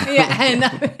out. Yeah, and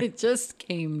it just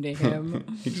came to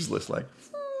him. He just lists like...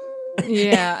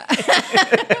 Yeah.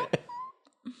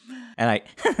 And I...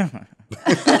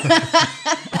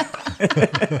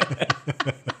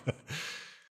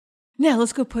 Now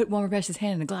let's go put Womberbash's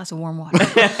hand in a glass of warm water.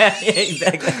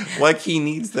 Exactly. Like he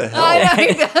needs the help. I know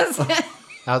he does.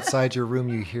 Outside your room,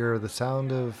 you hear the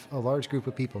sound of a large group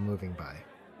of people moving by.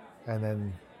 And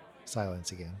then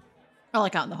silence again. I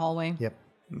like out in the hallway. Yep.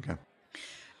 Okay.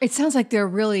 It sounds like they're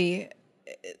really...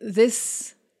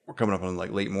 This... We're coming up on like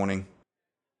late morning.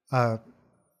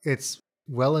 It's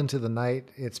well into the night.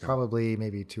 It's probably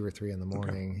maybe 2 or 3 in the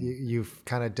morning. Okay. You've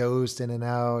kind of dozed in and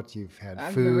out. You've had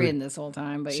I've food. been reading this whole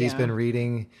time, but She's yeah. been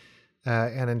reading.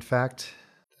 And in fact,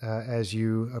 as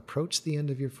you approach the end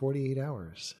of your 48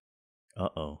 hours,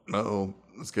 Uh-oh. Uh-oh.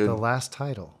 That's good. the last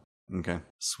title Okay.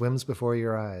 swims before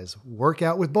your eyes. Work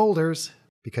out with boulders,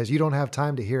 because you don't have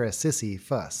time to hear a sissy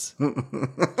fuss.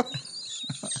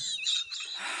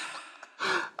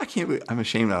 I can't believe... I'm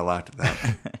ashamed I laughed at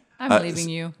that. I'm leaving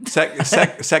you.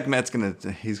 Sekhmet's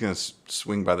gonna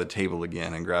swing by the table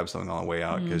again and grab something on the way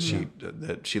out because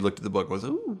she looked at the book and was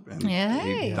ooh, and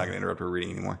he's not gonna interrupt her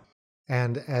reading anymore.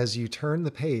 And as you turn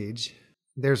the page,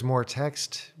 there's more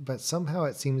text, but somehow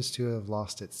it seems to have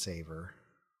lost its savor.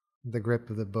 The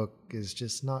grip of the book is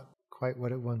just not quite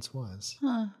what it once was.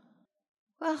 Huh.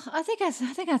 Well, I think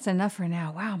that's enough for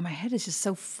now. Wow, my head is just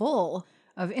so full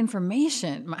of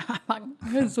information. My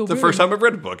head's so The big. first time I've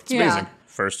read a book. It's Yeah. amazing.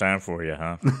 First time for you,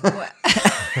 huh?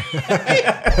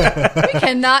 We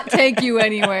cannot take you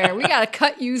anywhere. We got to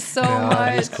cut you so Now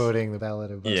much. he's quoting the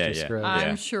Ballad of Buster Yeah, yeah. Scruggs.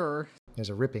 I'm sure. There's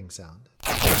a ripping sound.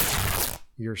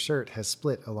 Your shirt has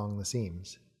split along the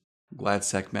seams. Glad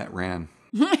Sekhmet ran.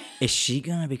 Is she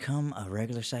gonna become a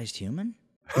regular-sized human?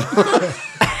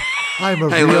 I'm a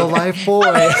Hey, real look. life boy.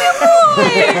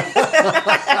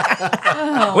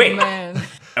 Oh, Wait. man.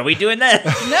 Are we doing that?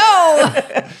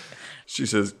 No. She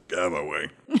says, "Get out of my way."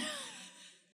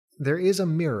 There is a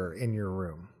mirror in your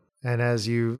room. And as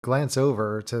you glance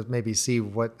over to maybe see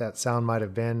what that sound might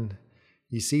have been,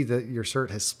 you see that your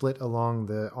shirt has split along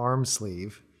the arm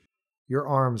sleeve. Your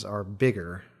arms are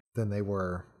bigger than they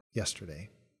were yesterday.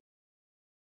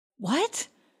 What?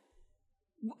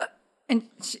 And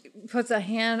she puts a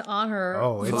hand on her.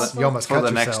 Oh, For it's, the- you almost for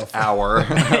cut the yourself. next hour.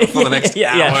 For the next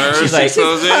hour. She's like,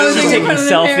 poses. she's taking Putting them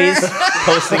there. selfies,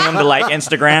 posting them to like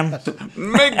Instagram.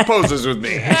 Make poses with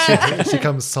me. She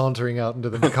comes sauntering out into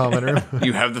the common room.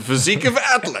 You have the physique of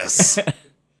Atlas.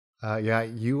 Yeah,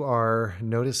 you are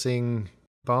noticing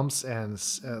bumps and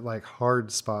like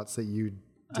hard spots that you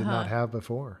did not have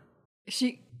before.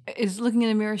 She is looking in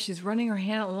the mirror. She's running her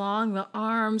hand along the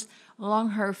arms, along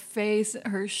her face,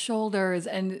 her shoulders,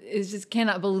 and is just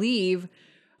cannot believe.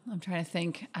 I'm trying to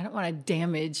think. I don't want to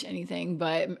damage anything,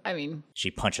 but I mean, She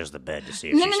punches the bed to see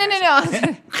if no, she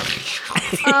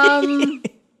no.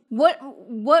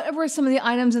 What were some of the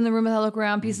items in the room as I look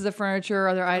around? Pieces of furniture,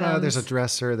 other items? There's a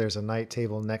dresser, there's a night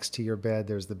table next to your bed,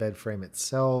 there's the bed frame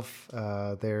itself,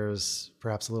 there's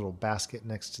perhaps a little basket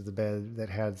next to the bed that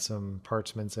had some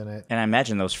parchments in it. And I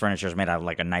imagine those furniture is made out of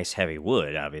like a nice heavy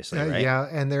wood, obviously, right? Yeah,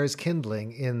 and there's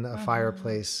kindling in a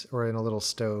fireplace or in a little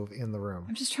stove in the room.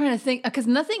 I'm just trying to think because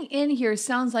nothing in here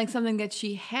sounds like something that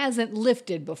she hasn't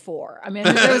lifted before. I mean,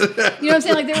 there was, you know what I'm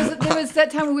saying? Like there was that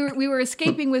time we were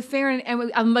escaping with Farron,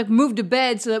 and I'm like moved to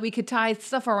bed so that we could tie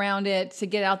stuff around it to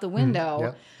get out the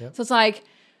window. Yep. So it's like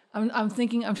I'm trying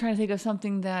to think of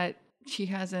something that she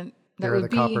hasn't. That There are would the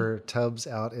be copper tubs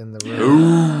out in the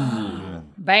room.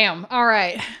 Bam. All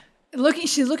right.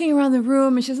 She's looking around the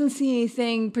room and she doesn't see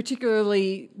anything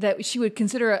particularly that she would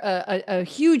consider a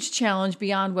huge challenge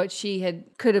beyond what she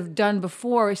could have done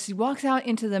before. She walks out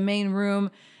into the main room.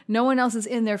 No one else is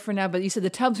in there for now, but you said the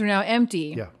tubs are now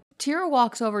empty. Yeah. Tira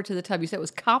walks over to the tub. You said it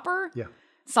was copper? Yeah.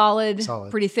 Solid.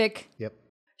 Solid. Pretty thick. Yep.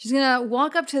 She's going to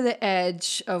walk up to the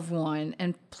edge of one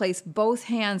and place both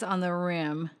hands on the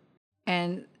rim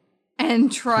and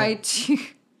try to...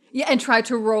 Yeah, and try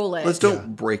to roll it. Let's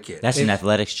don't break it. That's an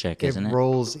athletics check, isn't it?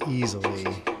 rolls easily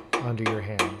under your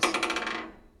hands.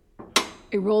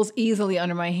 It rolls easily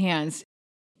under my hands.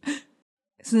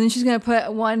 So then she's going to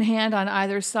put one hand on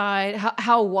either side.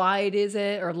 How wide is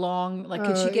it or long? Like,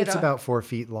 could she get It's about 4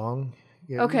 feet long.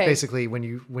 Yeah, Okay. Basically, when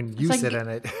you like sit the- in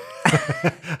it.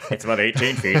 It's about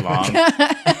 18 feet long.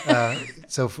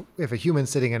 So if a human's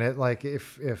sitting in it, like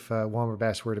if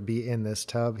Womberbash were to be in this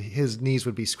tub, his knees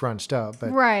would be scrunched up.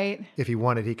 But right? if he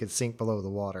wanted, he could sink below the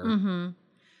water.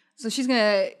 So she's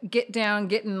gonna get down,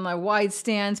 get in a wide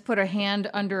stance, put her hand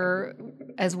under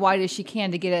as wide as she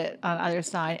can to get it on either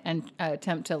side, and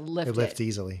attempt to lift It it. lifts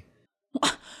easily.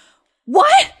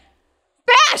 What?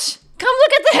 Bash! Come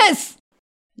look at this.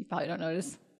 You probably don't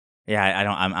notice. Yeah, I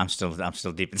don't. I'm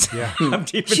still deep inside. Yeah. I'm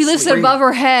deep She lifts inside. it above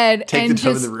her head Take and the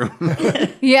tub just in the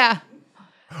room. yeah,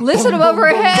 lifts it above her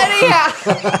head.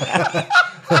 Yeah.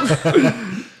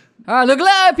 All right, look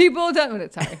alive, people. Sorry,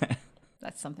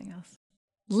 that's something else.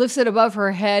 Lifts it above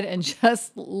her head and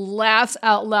just laughs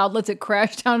out loud. Lets it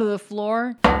crash down to the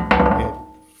floor. It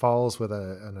falls with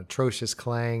an atrocious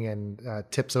clang and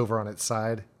tips over on its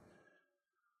side.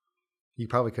 You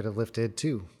probably could have lifted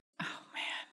too. Oh man.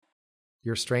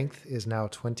 Your strength is now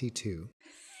 22.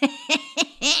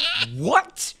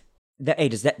 What? Hey,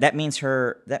 does that means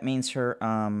her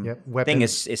Yep. Weapon, thing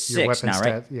is your 6 weapon now,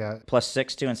 right? stat, yeah. Plus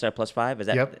 6 too instead of plus 5. Is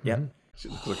that Yep. Yep. mhm. She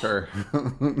looks like her.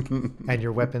 And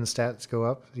your weapon stats go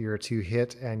up. Your 2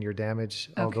 hit and your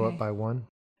damage all go Okay. up by 1.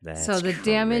 That's So the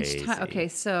damage crazy. time. Okay,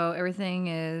 so everything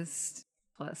is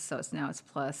plus. So it's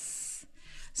plus.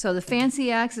 So the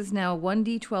fancy axe is now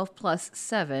 1d12 plus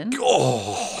 7.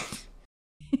 Oh.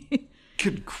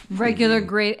 Good grief. Regular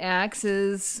great axe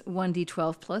is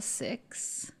 1d12 plus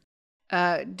 6.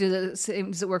 Does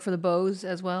it work for the bows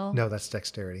as well? No, that's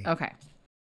dexterity. Okay.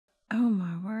 Oh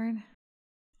my word.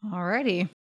 Alrighty.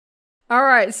 All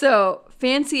right, so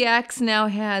fancy axe now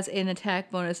has an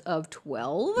attack bonus of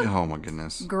 12. Oh my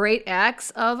goodness. Great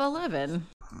axe of 11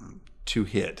 To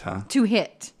hit, huh? to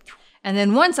hit. And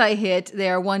then once I hit, they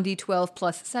are 1d12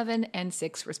 plus 7 and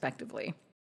 6 respectively.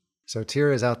 So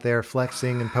Tira is out there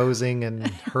flexing and posing and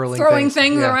hurling Throwing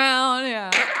things Yeah. around,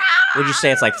 yeah. Would you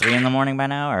say it's like 3 a.m. by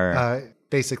now, or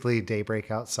Basically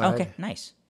daybreak outside. okay,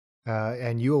 nice.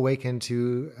 And you awaken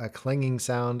to a clanging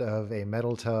sound of a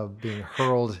metal tub being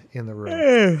hurled in the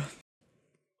room.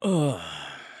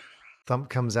 Thump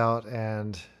comes out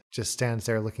and just stands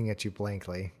there looking at you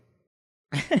blankly.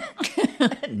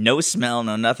 No smell,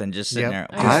 no nothing, just sitting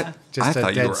Yep. there. I Just a thought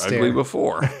you dead were stare. ugly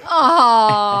before.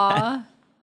 Aww.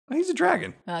 He's a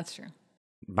dragon. That's true.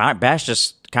 Bash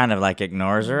just kind of like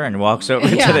ignores her and walks over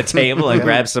Yeah. to the table and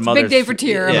grabs some other. Big day for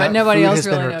Tira, Yeah. but nobody Food else has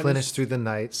really been noticed. replenished through the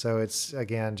night, so it's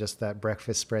again just that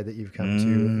breakfast spread that you've come to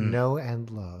know and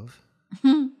love.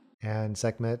 And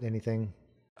Sekhmet, anything?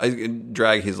 I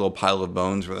drag his little pile of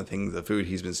bones for the food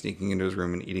he's been sneaking into his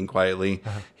room and eating quietly.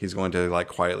 He's going to like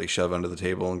quietly shove under the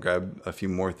table and grab a few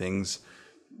more things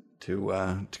to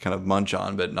kind of munch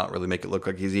on, but not really make it look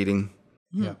like he's eating.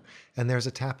 Yeah. And there's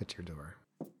a tap at your door.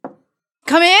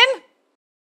 Come in.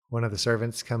 One of the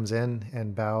servants comes in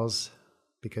and bows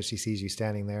because she sees you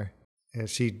standing there. And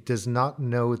she does not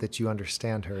know that you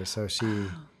understand her, so she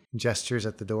gestures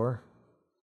at the door.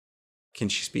 Can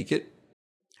she speak it?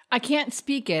 I can't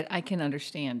speak it. I can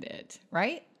understand it.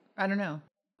 Right? I don't know.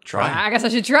 Try. I guess I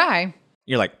should try.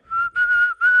 You're like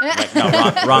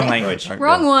no, wrong language.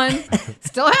 Wrong one.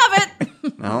 Still have it.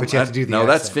 No, But you have to do the no,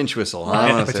 that's accent. Finch whistle. I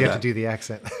don't want But to you say have to that. do the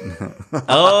accent.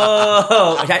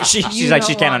 Oh, she's You like don't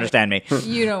she can't want understand me.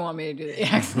 You don't want me to do the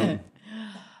accent.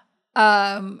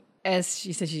 As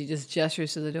she said, she just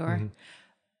gestures to the door. Mm-hmm.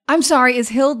 I'm sorry, is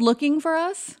Hild looking for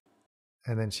us?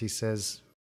 And then she says,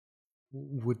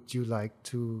 "Would you like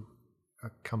to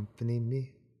accompany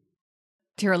me?"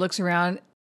 Tira looks around.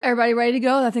 Everybody ready to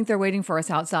go? I think they're waiting for us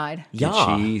outside. Did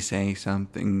she say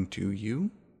something to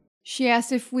you? She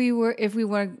asked if we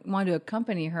wanted to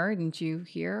accompany her. Didn't you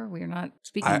hear? We're not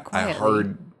speaking I quietly.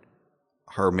 heard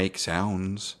her make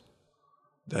sounds.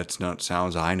 That's not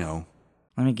sounds I know.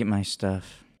 Let me get my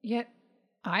stuff. Yet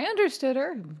I understood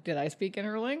her. Did I speak in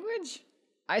her language?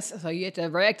 So you have to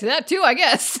react to that too, I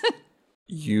guess.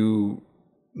 You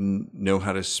know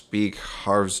how to speak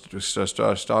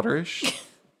Harvstotterish?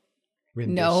 Rindish.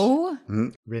 No.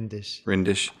 Rindish.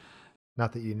 Rindish?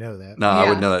 Not that you know that. No, I Yeah.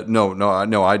 would know that.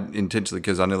 No, I intentionally,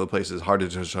 because I know the place is hard to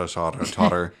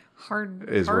totter. Hard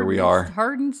Is where hard we and- are.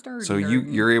 Hard and sturdy. So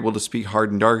you're able to speak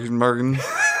hard and dark and bargain?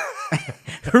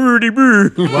 Hurdy boo.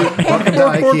 Welcome to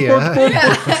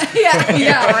IKEA.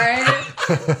 yeah,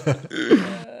 right.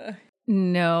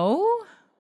 No.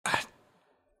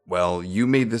 Well, you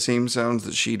made the same sounds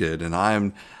that she did, and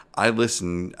I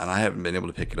listened, and I haven't been able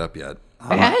to pick it up yet.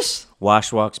 Bash?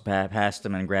 Wash walks past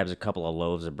him and grabs a couple of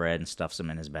loaves of bread and stuffs them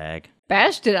in his bag.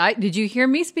 Bash, did you hear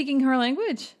me speaking her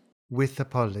language? With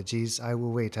apologies, I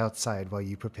will wait outside while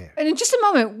you prepare. And in just a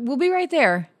moment, we'll be right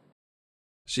there.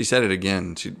 She said it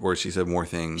again, or she said more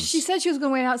things. She said she was going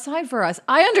to wait outside for us.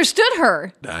 I understood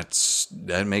her.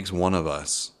 That makes one of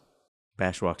us.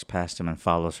 Bash walks past him and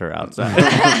follows her outside.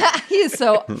 He is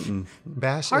so.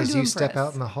 Bash, Hard as to you step impress.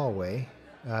 out in the hallway,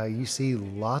 you see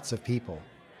lots of people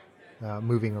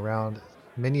moving around.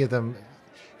 Many of them,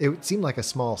 it seemed like a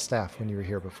small staff when you were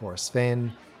here before.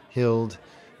 Sven, Hild,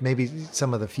 maybe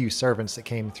some of the few servants that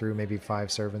came through, maybe 5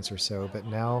 servants or so. But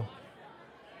now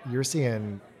you're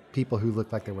seeing people who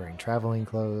look like they're wearing traveling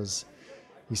clothes.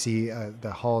 You see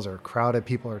the halls are crowded.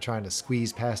 People are trying to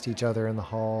squeeze past each other in the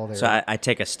hall. So I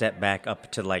take a step back up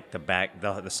to like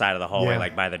the side of the hallway, Yeah.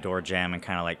 like by the door jamb, and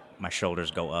kind of like my shoulders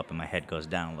go up and my head goes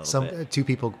down a little Some bit. 2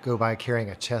 people go by carrying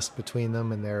a chest between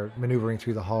them, and they're maneuvering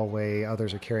through the hallway.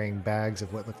 Others are carrying bags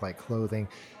of what look like clothing.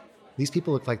 These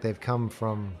people look like they've come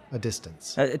from a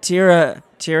distance. Tira,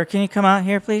 can you come out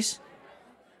here, please?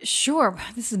 Sure,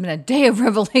 this has been a day of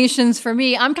revelations for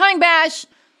me. I'm coming, Bash.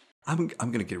 I'm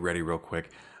gonna get ready real quick.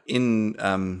 I'm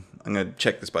gonna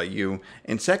check this by you.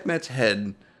 In Sekhmet's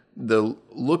head, the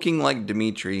looking like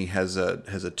Dimitri has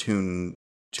a tune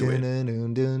to it.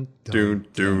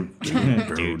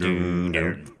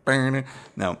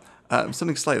 No,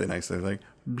 something slightly nicer, like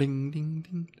bling ding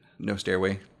ding. No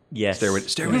stairway. Yes. Stairway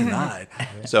to Night.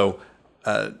 So,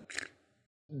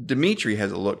 Dimitri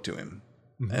has a look to him,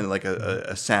 and like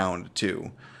a sound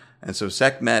too. And so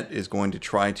Sekhmet is going to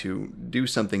try to do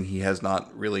something he has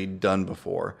not really done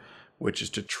before, which is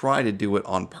to try to do it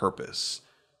on purpose,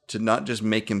 to not just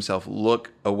make himself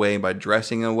look away by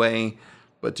dressing away,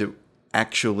 but to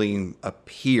actually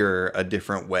appear a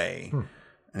different way.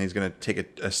 And he's going to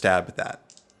take a stab at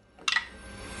that.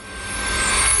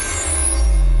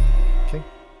 Okay.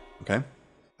 Okay?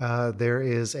 There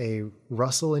is a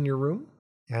rustle in your room,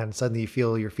 and suddenly you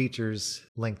feel your features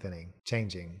lengthening,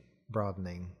 changing,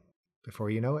 broadening.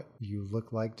 Before you know it, you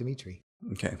look like Dimitri.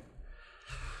 Okay.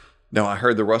 Now, I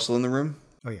heard the rustle in the room.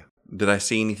 Oh, yeah. Did I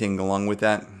see anything along with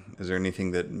that? Is there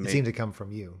anything that It seemed to come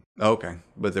from you. Oh, okay,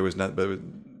 but there was not. But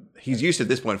he's used to at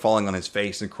this point falling on his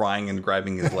face and crying and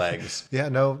grabbing his legs, Yeah,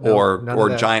 no. or none of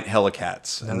that. giant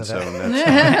helicats, and of so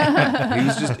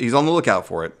that. that's, he's on the lookout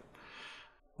for it.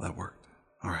 Well, that worked.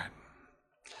 All right.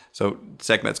 So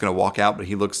Sekhmet's going to walk out, but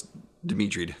he looks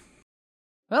Dimitri'd.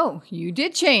 Oh, you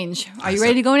did change. Are you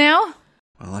ready to go now?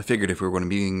 Well, I figured if we were going to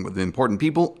be with important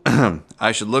people,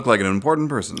 I should look like an important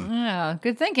person. Yeah,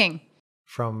 good thinking.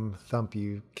 From Thump,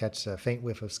 you catch a faint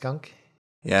whiff of skunk.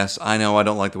 Yes, I know. I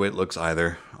don't like the way it looks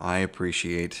either. I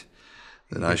appreciate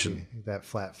that I Gives should. you that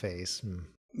flat face.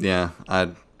 Yeah, I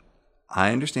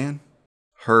I understand.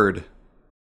 Heard.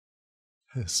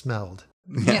 Smelled.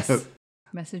 Yes.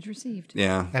 Message received.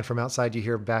 Yeah. And from outside, you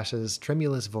hear Bash's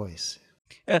tremulous voice.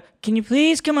 Can you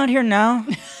please come out here now?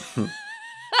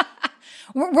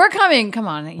 We're coming. Come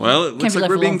on. Well, it looks like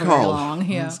we're being called.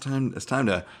 Yeah. It's time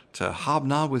to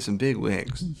hobnob with some big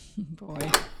wigs. Boy.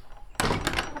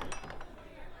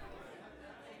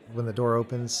 When the door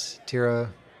opens,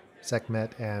 Tira,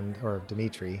 Sekhmet, or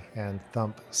Dimitri and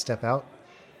Thump step out.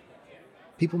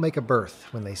 People make a berth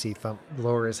when they see Thump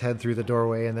lower his head through the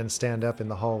doorway and then stand up in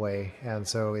the hallway, and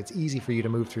so it's easy for you to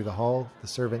move through the hall. The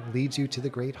servant leads you to the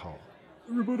Great Hall.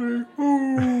 Everybody,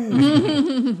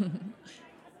 oh!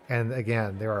 And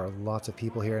again, there are lots of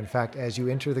people here. In fact, as you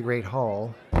enter the Great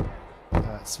Hall,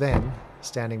 Sven,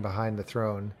 standing behind the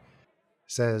throne,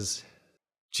 says,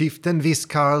 Chieftain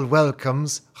Viskarl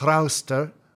welcomes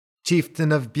Hrauster,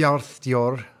 Chieftain of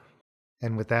Bjarthjord.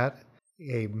 And with that,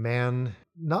 a man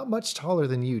not much taller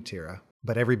than you, Tira,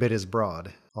 but every bit as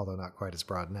broad, although not quite as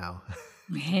broad now,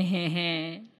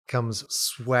 comes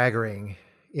swaggering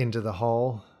into the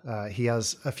hall. He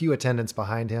has a few attendants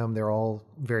behind him. They're all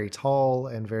very tall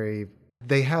and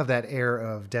they have that air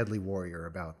of deadly warrior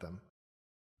about them.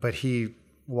 But he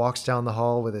walks down the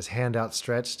hall with his hand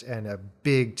outstretched and a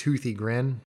big toothy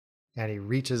grin, and he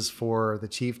reaches for the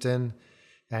chieftain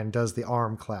and does the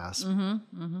arm clasp.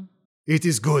 It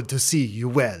is good to see you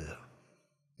well.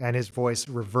 And his voice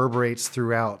reverberates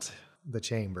throughout the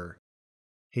chamber.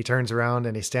 He turns around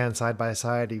and he stands side by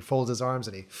side. He folds his arms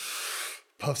and he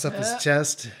puffs up his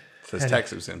chest. Says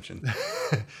tax exemption.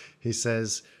 He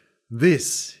says,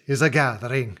 "This is a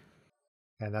gathering."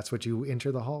 And that's what you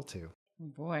enter the hall to.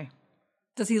 Oh boy.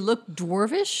 Does he look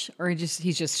dwarvish, or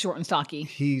he's just short and stocky?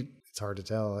 It's hard to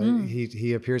tell.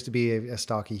 He appears to be a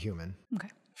stocky human. Okay.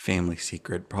 Family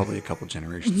secret, probably a couple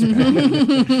generations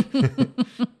back.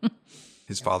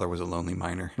 His father was a lonely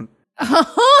miner.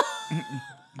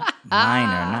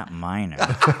 Minor, not minor.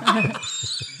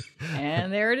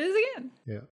 And there it is again.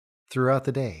 Yeah. Throughout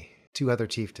the day, 2 other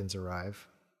chieftains arrive.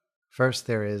 First,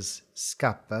 there is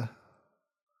Skappa.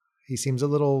 He seems a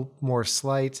little more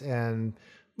slight and a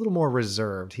little more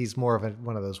reserved. He's more of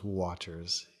one of those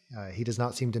watchers. He does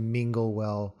not seem to mingle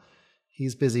well.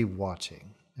 He's busy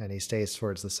watching, and he stays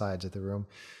towards the sides of the room.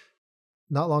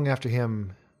 Not long after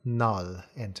him, Nal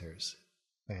enters,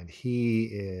 and he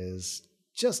is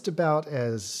just about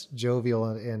as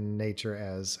jovial in nature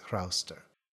as Hrauster.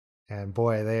 And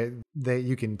boy, they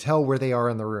you can tell where they are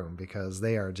in the room because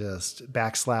they are just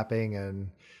backslapping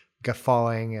and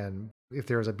guffawing. And if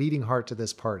there is a beating heart to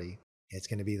this party, it's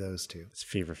going to be those 2. It's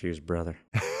Feverfew's brother.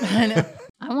 I know.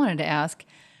 I wanted to ask,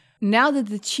 now that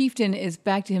the chieftain is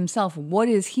back to himself, what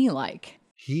is he like?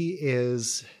 He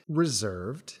is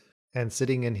reserved and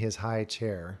sitting in his high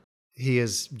chair. He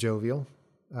is jovial.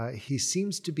 He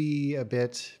seems to be a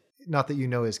bit, not that you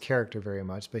know his character very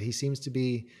much, but he seems to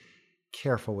be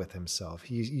careful with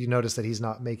himself. You notice that he's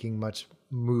not making much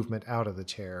movement out of the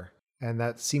chair. And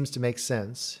that seems to make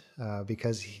sense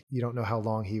because you don't know how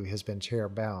long he has been chair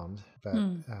bound. But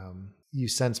you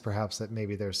sense perhaps that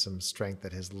maybe there's some strength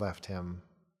that has left him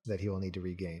that he will need to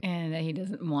regain. And that he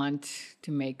doesn't want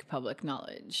to make public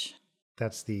knowledge.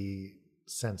 That's the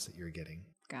sense that you're getting.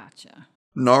 Gotcha.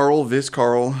 Gnarl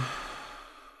Viskarl.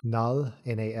 Nal,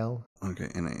 N-A-L. Okay,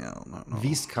 N-A-L, not Gnarl.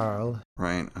 Viskarl,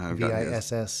 Right, I've got his.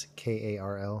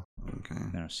 V-I-S-S-K-A-R-L. Okay.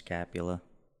 No, scapula.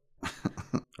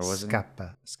 Or was it?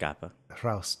 Skappa, Scappa.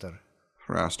 Hrauster.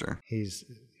 Hrauster.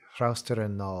 Hrauster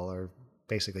and Nal are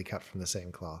basically cut from the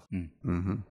same cloth.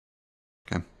 Mm-hmm.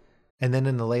 Okay. And then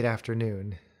in the late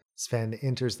afternoon, Sven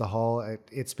enters the hall.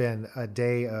 It's been a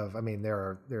day of,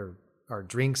 there are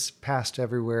drinks passed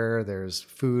everywhere. There's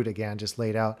food, again, just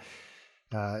laid out.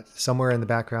 Somewhere in the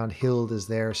background, Hild is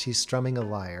there. She's strumming a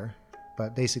lyre,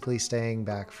 but basically staying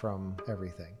back from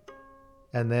everything.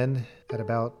 And then at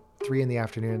about 3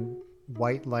 p.m,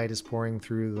 white light is pouring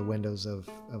through the windows of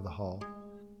the hall.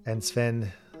 And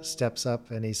Sven steps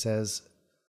up and he says,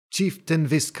 "Chieftain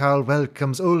Viskarl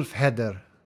welcomes Ulfhedr,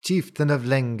 Chieftain of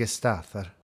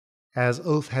Lengestather." As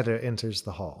Ulfhedr enters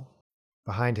the hall,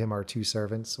 behind him are 2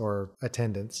 servants or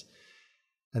attendants,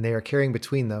 and they are carrying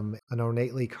between them an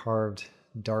ornately carved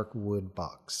dark wood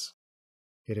box.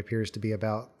 It appears to be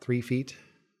about 3 feet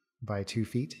by 2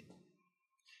 feet.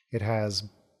 It has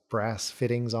brass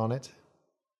fittings on it,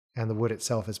 and the wood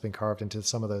itself has been carved into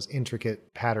some of those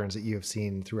intricate patterns that you have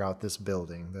seen throughout this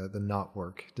building, the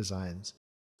knotwork designs.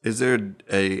 Is there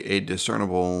a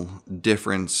discernible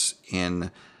difference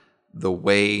in the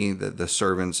way that the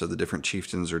servants of the different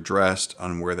chieftains are dressed,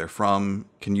 on where they're from?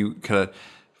 Can you kind of,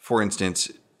 for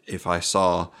instance, if I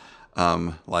saw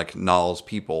like Null's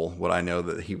people, would I know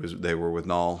that they were with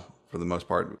Null for the most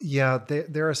part? Yeah,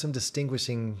 there are some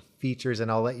distinguishing features,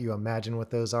 and I'll let you imagine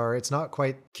what those are. It's not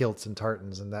quite kilts and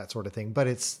tartans and that sort of thing, but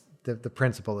it's the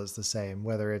principle is the same,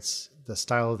 whether it's the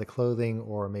style of the clothing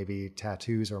or maybe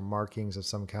tattoos or markings of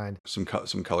some kind. Some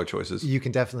color choices. You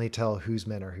can definitely tell whose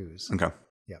men are whose. Okay.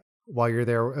 Yeah. While you're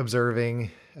there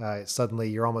observing, suddenly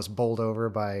you're almost bowled over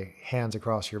by hands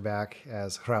across your back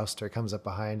as Hrauster comes up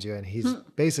behind you, and he's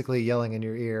basically yelling in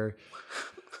your ear.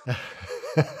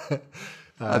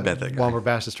 I bet that guy.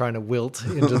 Womberbash is trying to wilt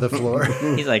into the floor.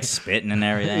 He's like spitting and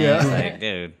everything. Yeah. It's like,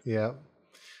 dude. Yeah.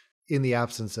 In the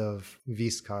absence of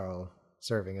Viskarl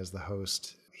serving as the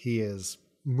host, he is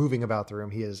moving about the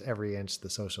room. He is every inch the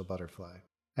social butterfly.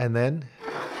 And then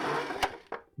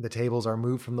the tables are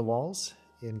moved from the walls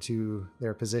into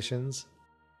their positions.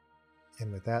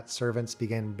 And with that, servants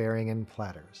begin bearing in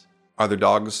platters. Are there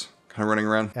dogs kind of running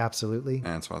around? Absolutely.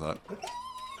 Yeah, that's what I thought.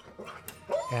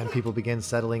 And people begin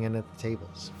settling in at the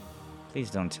tables. Please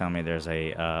don't tell me there's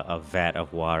a vat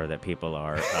of water that people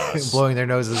are Blowing their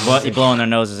noses. blowing their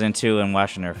noses into and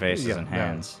washing their faces Yeah, and no,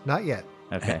 hands. not yet.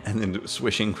 Okay. And then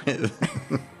swishing with.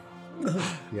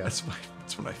 Yeah. That's one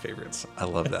of my favorites. I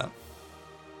love that.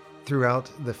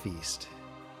 Throughout the feast,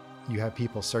 you have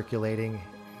people circulating.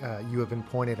 You have been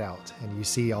pointed out, and you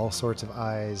see all sorts of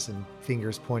eyes and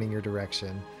fingers pointing your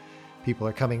direction. People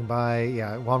are coming by.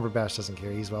 Yeah, Womberbash doesn't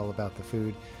care. He's all about the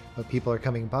food. But people are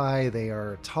coming by. They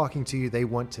are talking to you. They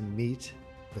want to meet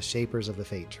the shapers of the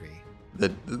Fate Tree.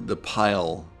 The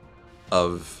pile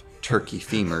of turkey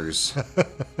femurs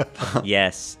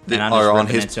Yes. that And I'm just are on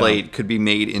ripping his into plate could be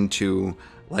made into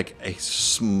like a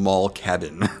small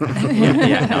cabin.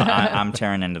 Yeah, no, I'm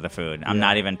tearing into the food. I'm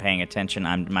not even paying attention.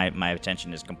 My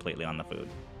attention is completely on the food.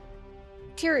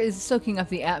 Tyr is soaking up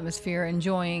the atmosphere,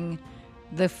 enjoying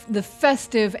the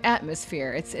festive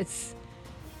atmosphere.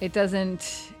 It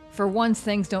doesn't. For once,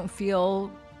 things don't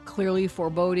feel clearly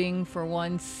foreboding. For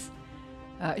once,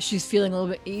 she's feeling a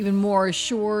little bit even more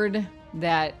assured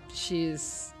that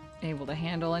she's able to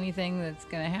handle anything that's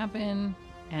going to happen.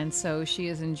 And so she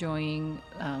is enjoying,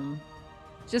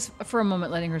 just for a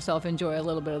moment, letting herself enjoy a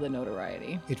little bit of the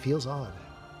notoriety. It feels odd,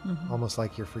 almost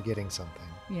like you're forgetting something.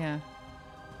 Yeah.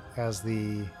 As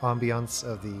the ambiance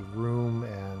of the room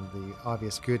and the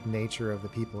obvious good nature of the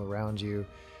people around you,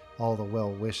 all the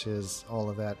well wishes, all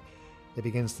of that, it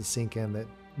begins to sink in that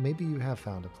maybe you have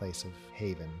found a place of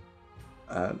haven.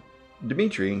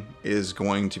 Dimitri is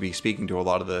going to be speaking to a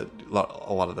lot of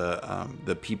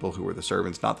the people who were the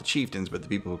servants, not the chieftains, but the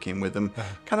people who came with them,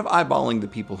 kind of eyeballing the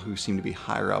people who seem to be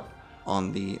higher up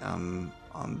on the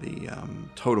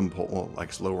totem pole, well,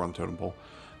 like lower on the totem pole,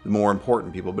 the more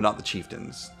important people, but not the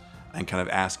chieftains, and kind of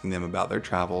asking them about their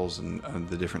travels and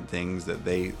the different things that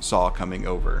they saw coming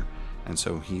over. And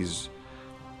so he's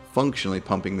functionally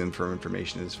pumping them for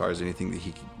information as far as anything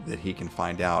that he can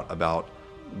find out about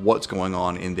what's going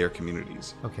on in their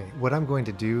communities. Okay, what I'm going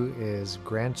to do is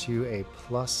grant you a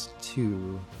 +2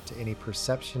 to any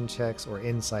perception checks or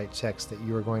insight checks that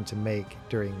you are going to make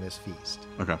during this feast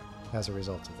Okay. as a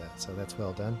result of that. So that's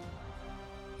well done.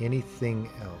 Anything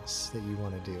else that you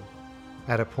want to do?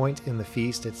 At a point in the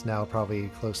feast, it's now probably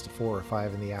close to 4 or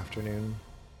 5 in the afternoon.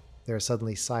 There is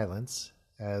suddenly silence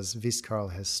as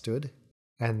Viskarl has stood.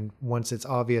 And once it's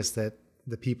obvious that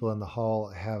the people in the hall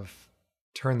have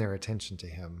turned their attention to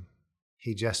him,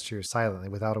 he gestures silently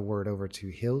without a word over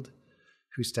to Hild,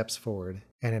 who steps forward,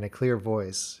 and in a clear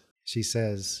voice, she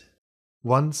says,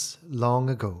 "Once, long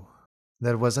ago,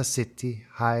 there was a city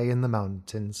high in the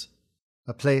mountains,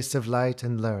 a place of light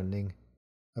and learning,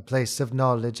 a place of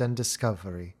knowledge and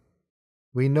discovery.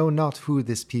 We know not who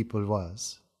this people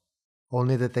was,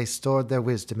 only that they stored their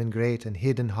wisdom in great and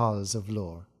hidden halls of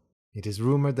lore. It is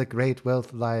rumored that great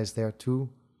wealth lies there too,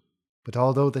 but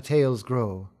although the tales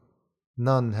grow,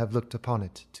 none have looked upon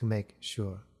it to make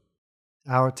sure.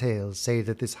 Our tales say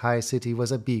that this high city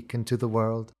was a beacon to the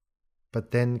world,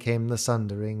 but then came the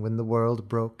sundering when the world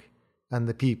broke and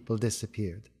the people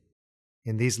disappeared.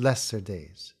 In these lesser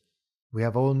days, we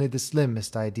have only the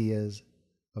slimmest ideas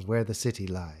of where the city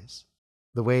lies.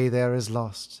 The way there is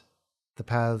lost, the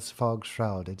paths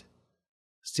fog-shrouded.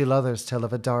 Still others tell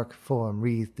of a dark form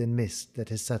wreathed in mist that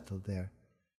has settled there,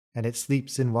 and it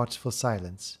sleeps in watchful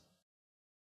silence.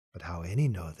 But how any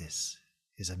know this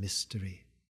is a mystery."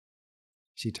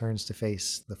 She turns to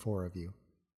face the 4 of you.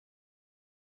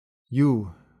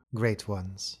 "You, great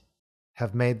ones,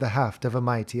 have made the haft of a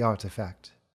mighty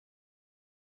artifact,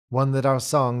 one that our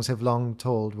songs have long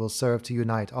told will serve to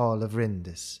unite all of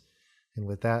Rindis." And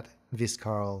with that,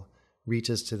 Viskarl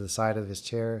reaches to the side of his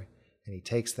chair, and he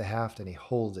takes the haft and he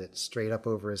holds it straight up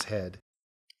over his head.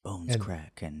 Bones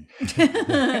crack and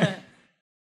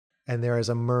And there is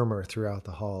a murmur throughout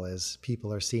the hall as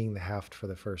people are seeing the haft for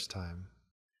the first time.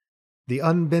 The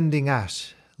unbending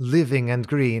ash, living and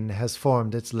green, has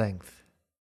formed its length.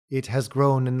 It has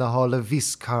grown in the hall of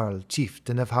Viskarl,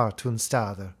 chieftain of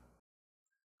Hartunstader.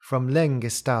 From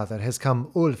Lengestader has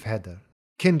come Ulfhedr,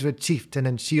 kindred chieftain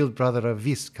and shield brother of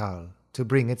Viskarl, to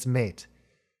bring its mate,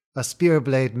 a spear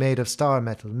blade made of star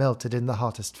metal melted in the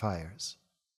hottest fires.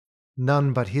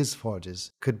 None but his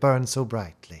forges could burn so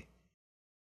brightly.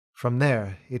 From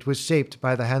there it was shaped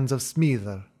by the hands of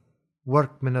Smidr,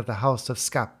 workman of the house of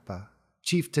Skappa,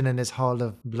 chieftain in his hall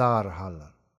of Blarhaller.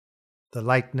 The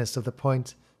lightness of the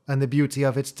point and the beauty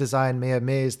of its design may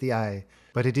amaze the eye,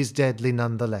 but it is deadly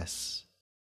none the less.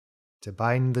 To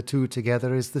bind the two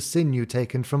together is the sinew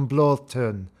taken from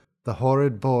Blothturn, the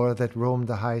horrid boar that roamed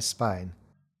the high spine.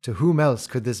 To whom else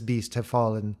could this beast have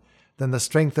fallen than the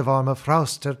strength of arm of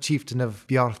Hrauster, chieftain of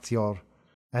Bjarthjor,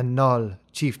 and Noll,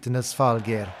 chieftain of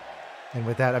Svalgeir? And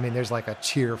with that, I mean, there's like a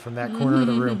cheer from that corner of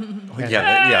the room. And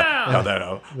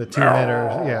No. the two men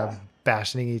are,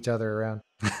 bashing each other around.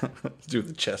 Let's do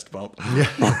the chest bump.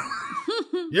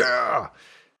 Yeah!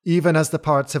 Even as the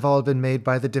parts have all been made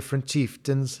by the different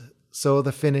chieftains, so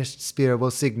the finished spear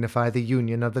will signify the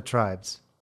union of the tribes,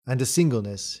 and a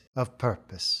singleness of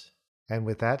purpose. And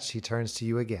with that, she turns to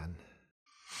you again.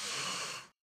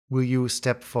 Will you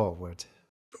step forward?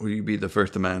 Will you be the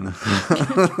first man?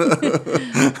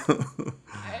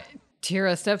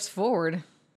 Tira steps forward.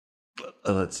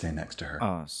 Let's stay next to her.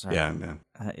 oh, sorry. Yeah.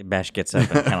 Bash gets up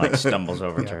and kind of like stumbles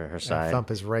over to her And side. Thump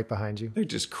is right behind you. They're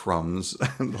just crumbs,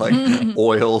 like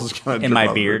oils kind of In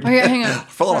my beard. Okay, hang on.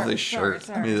 Fall off Sorry, his shirt.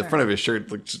 sorry, I mean, the sorry. front of his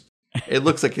shirt looks. It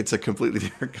looks like it's a completely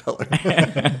different color.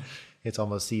 It's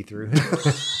almost see-through.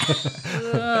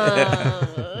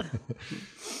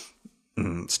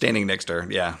 Standing next to her,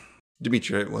 yeah.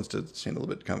 Dimitri wants to stand a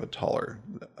little bit kind of taller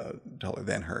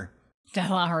than her. That's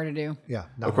a lot hard to do. Yeah.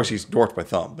 Of course, he's dwarfed by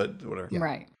Thump, but whatever.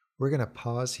 Right. We're going to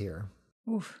pause here.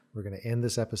 Oof. We're going to end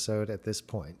this episode at this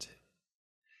point.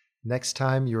 Next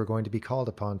time, you are going to be called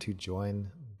upon to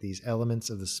join these elements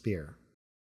of the spear.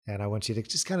 And I want you to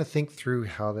just kind of think through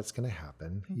how that's going to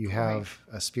happen. You have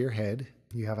a spearhead,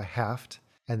 you have a haft,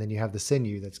 and then you have the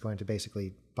sinew that's going to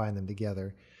basically bind them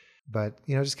together. But,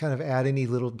 just kind of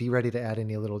be ready to add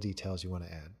any little details you want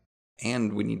to add.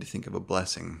 And we need to think of a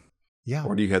blessing. Yeah.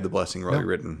 Or do you have the blessing already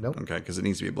written? Nope. Okay, because it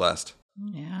needs to be blessed.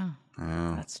 Yeah.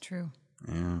 Yeah. That's true.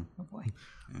 Yeah. Oh boy.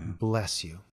 Bless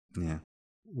you. Yeah.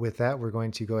 With that, we're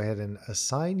going to go ahead and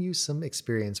assign you some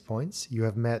experience points. You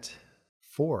have met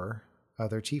 4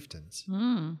 other chieftains.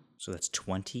 So that's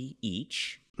 20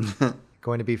 each.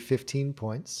 Going to be 15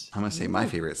 points. I'm going to say my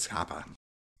favorite is Scappa.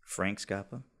 Frank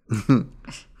Scappa.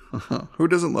 Who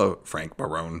doesn't love Frank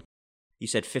Barone? You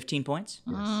said 15 points?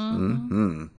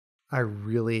 Mm-hmm. I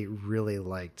really, really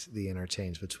liked the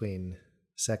interchange between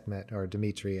Sekhmet or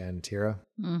Dimitri and Tira.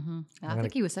 I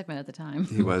think he was segment at the time.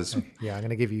 He was. Yeah, I'm going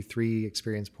to give you 3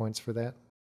 experience points for that.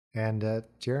 And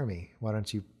Jeremy, why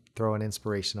don't you throw an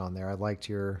inspiration on there? I liked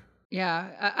your...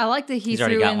 Yeah, I like that he He's threw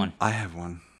already got in, one. I have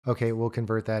one. Okay, we'll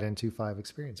convert that into 5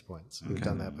 experience points. We've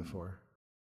done that before.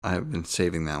 I have been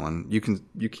saving that one. You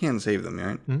can save them,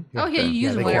 right? Oh, yeah, you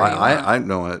use they whatever can. you want. I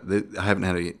know it. I haven't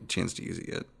had a chance to use it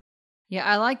yet. Yeah,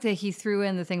 I like that he threw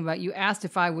in the thing about you asked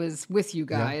if I was with you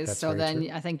guys. that's So very then true.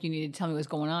 I think you need to tell me what's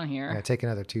going on here. Yeah, take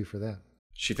another 2 for that.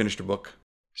 She finished her book.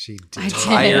 She I did. did.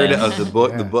 Tired of the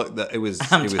book. Yeah. The book that it was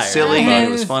I'm it was tired. silly. It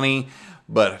was funny,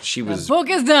 but she The was book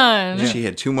is done. she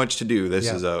had too much to do. This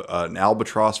Yeah. is an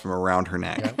albatross from around her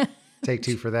neck. Take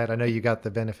 2 for that. I know you got the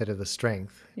benefit of the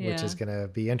strength, which Yeah. is going to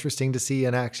be interesting to see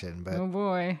in action. But Oh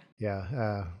boy.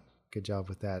 yeah, good job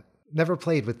with that. Never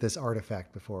played with this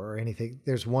artifact before or anything.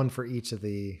 There's one for each of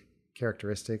the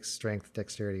characteristics, strength,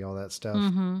 dexterity, all that stuff.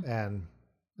 And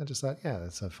I just thought, yeah,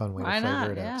 that's a fun way Why to flavor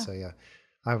not? it Yeah. up. So yeah,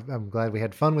 I'm glad we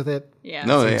had fun with it. Yeah.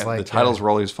 No, Seems yeah, like, the titles were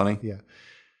always funny. Yeah.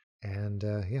 And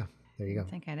yeah, there you I go.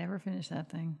 think I'd ever finish that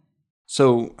thing.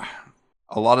 So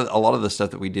a lot of the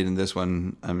stuff that we did in this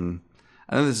one, I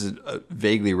know this is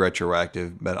vaguely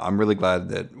retroactive, but I'm really glad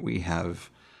that we have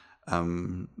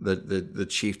the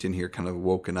chieftain here kind of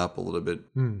woken up a little bit.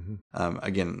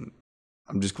 Again,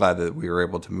 I'm just glad that we were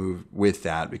able to move with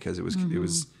that because it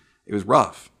was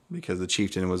rough because the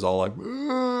chieftain was all like,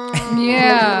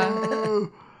 Yeah.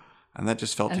 and that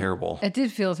just felt terrible. It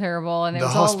did feel terrible. And it The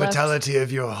was all left. hospitality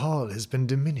of your hall has been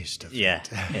diminished. Yeah.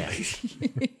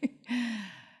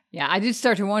 Yeah, I did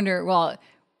start to wonder. Well,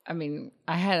 I mean,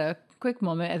 I had a quick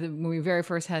moment when we very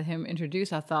first had him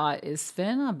introduced. I thought, is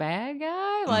Sven a bad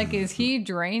guy? Like, is he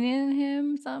draining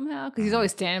him somehow? Because he's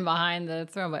always standing behind the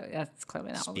throne, but that's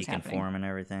clearly not what was Speaking happening. for him and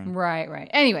everything. Right.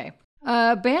 Anyway,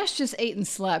 Bash just ate and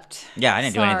slept. Yeah, I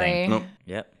didn't do anything. Nope.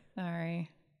 Yep. Sorry.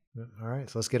 All right,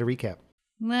 so let's get a recap.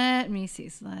 Let me see.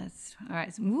 So all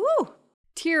right. Woo!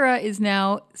 Tira is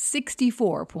now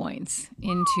 64 points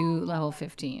into level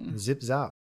 15. Zip zop.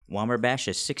 Womber Bash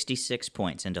is 66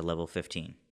 points into level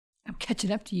 15. I'm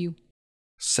catching up to you.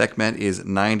 Sekhmet is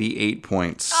 98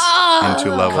 points Oh! into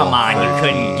level. Come on, you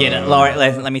couldn't get it. Laura,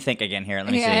 let me think again here.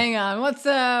 Let me Yeah, see. hang on. What we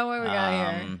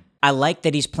got here? I like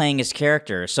that he's playing his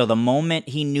character. So the moment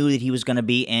he knew that he was going to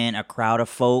be in a crowd of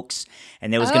folks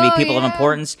and there was going to be people of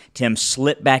importance, Tim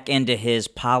slipped back into his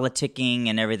politicking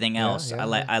and everything else. yeah,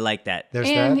 I like that. There's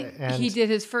And that. And he did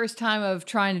his first time of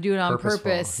trying to do it on Purposeful,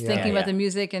 purpose, yeah. thinking Yeah, about yeah. the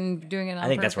music and doing it on purpose. I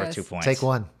think that's worth 2 points. take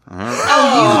one.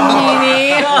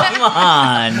 Meanie. Come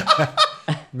on.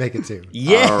 Make it 2.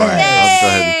 Yeah. All right, let's go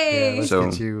ahead. Yeah, let's So-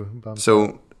 get you bumped up.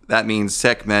 So that means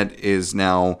Sekhmet is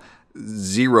now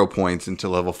 0 points into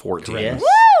level 14. Yes.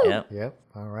 Yep. Yep.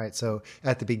 All right. So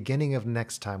at the beginning of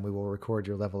next time, we will record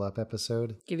your level up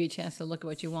episode. Give you a chance to look at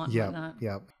what you want and Yep. whatnot.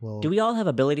 Yep. Well, Do we all have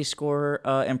ability score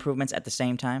improvements at the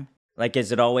same time? Like,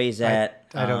 is it always at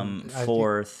I don't- I-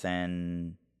 fourth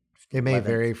and... it may 11th?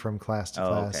 vary from class to Oh,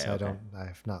 class. okay.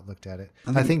 I've not looked at it.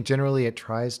 I think generally it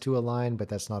tries to align, but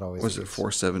that's not always. Was the it case.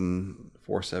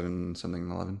 4-7 something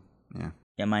 11? Yeah.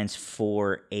 Yeah, mine's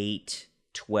 4, 8,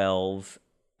 12,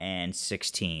 and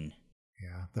 16. Yeah.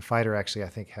 The fighter actually, I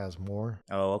think, has more.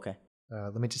 Oh, okay.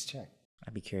 Let me just check.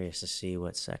 I'd be curious to see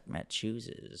what Sekhmet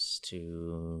chooses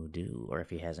to do, or if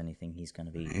he has anything he's going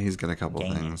to be. He's got a couple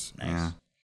Gaining. things. Nice. Yeah.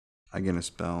 I get a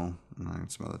spell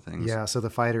and some other things. Yeah. So the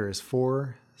fighter is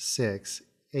 4, 6,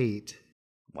 8,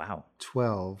 Wow.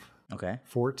 12, Okay.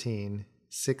 14,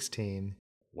 16,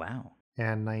 Wow.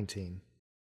 and 19.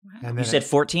 And You then said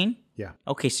 14? Yeah.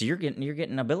 Okay, so you're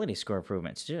getting ability score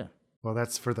improvements too. Well,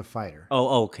 that's for the fighter.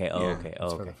 Oh, okay. Oh, Yeah, okay.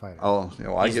 That's Oh, for the okay. fighter. Oh, yeah,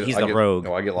 well, I He's- get. he's I the get, rogue.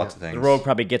 No, I get lots of things. The rogue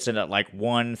probably gets it at like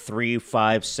 1, 3,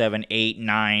 5, 7, 8,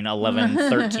 9, 11,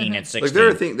 13, and 16. Like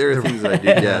there are things that I do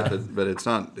get, but it's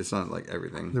not like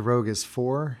everything. The rogue is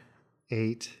 4,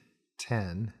 8,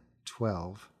 10,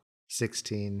 12,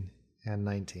 16, and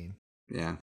 19.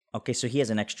 Yeah. Okay, so he has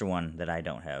an extra one that I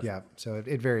don't have. Yeah, so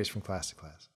it varies from class to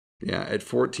class. Yeah. At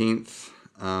 14th,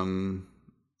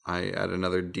 I add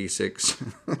another D6.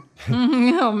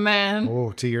 Oh, man.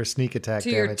 Oh, to your sneak attack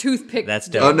To your damage. toothpick. That's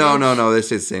Oh dope. no!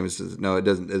 This is the same. No, it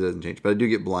doesn't change. But I do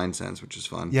get blind sense, which is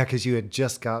fun. Yeah, because you had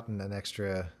just gotten an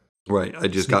extra. Right. I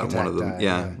just Sneak got one of them. attack die,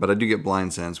 Yeah. yeah. But I do get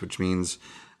blind sense, which means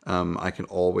I can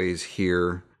always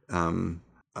hear.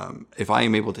 If I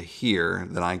am able to hear,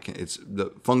 then I can. It's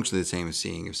the functionally the same as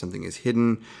seeing. If something is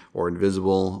hidden or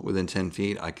invisible within 10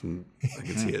 feet, I can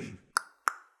see it.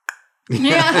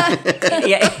 Yeah.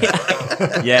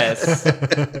 Yes.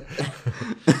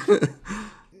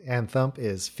 And Thump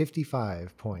is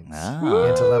 55 points Ah.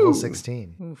 into level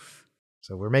 16.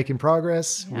 So we're making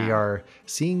progress. We are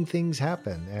seeing things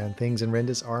happen, and things in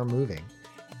Rendus are moving.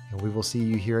 And we will see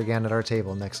you here again at our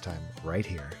table next time, right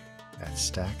here at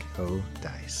Stack O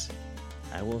Dice.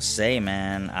 I will say,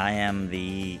 man, I am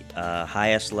the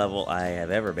highest level I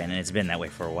have ever been, and it's been that way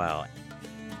for a while.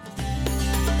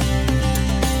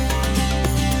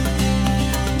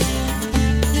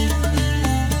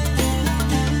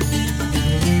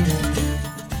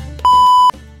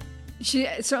 She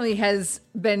certainly has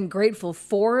been grateful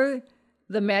for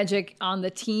the magic on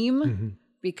the team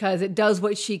because it does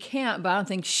what she can't, but I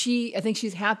think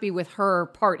she's happy with her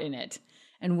part in it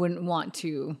and wouldn't want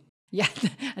to. Yeah,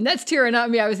 and that's Tira, not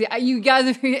me. Obviously, you guys.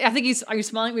 I think are you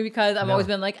smiling at me because I've always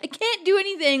been like, I can't do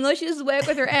anything. Let's just whack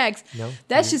with her ex. No,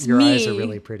 That's just your me. eyes are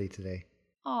really pretty today.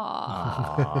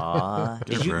 Aww.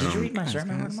 Did you read my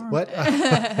sermon tomorrow? What?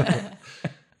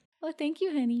 Well, thank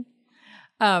you, honey.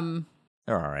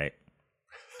 They're all right.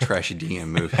 Trashy DM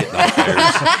move hitting on players.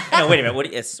 No, wait a minute.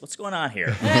 What's going on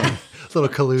here? Little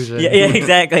collusion. Yeah,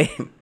 exactly.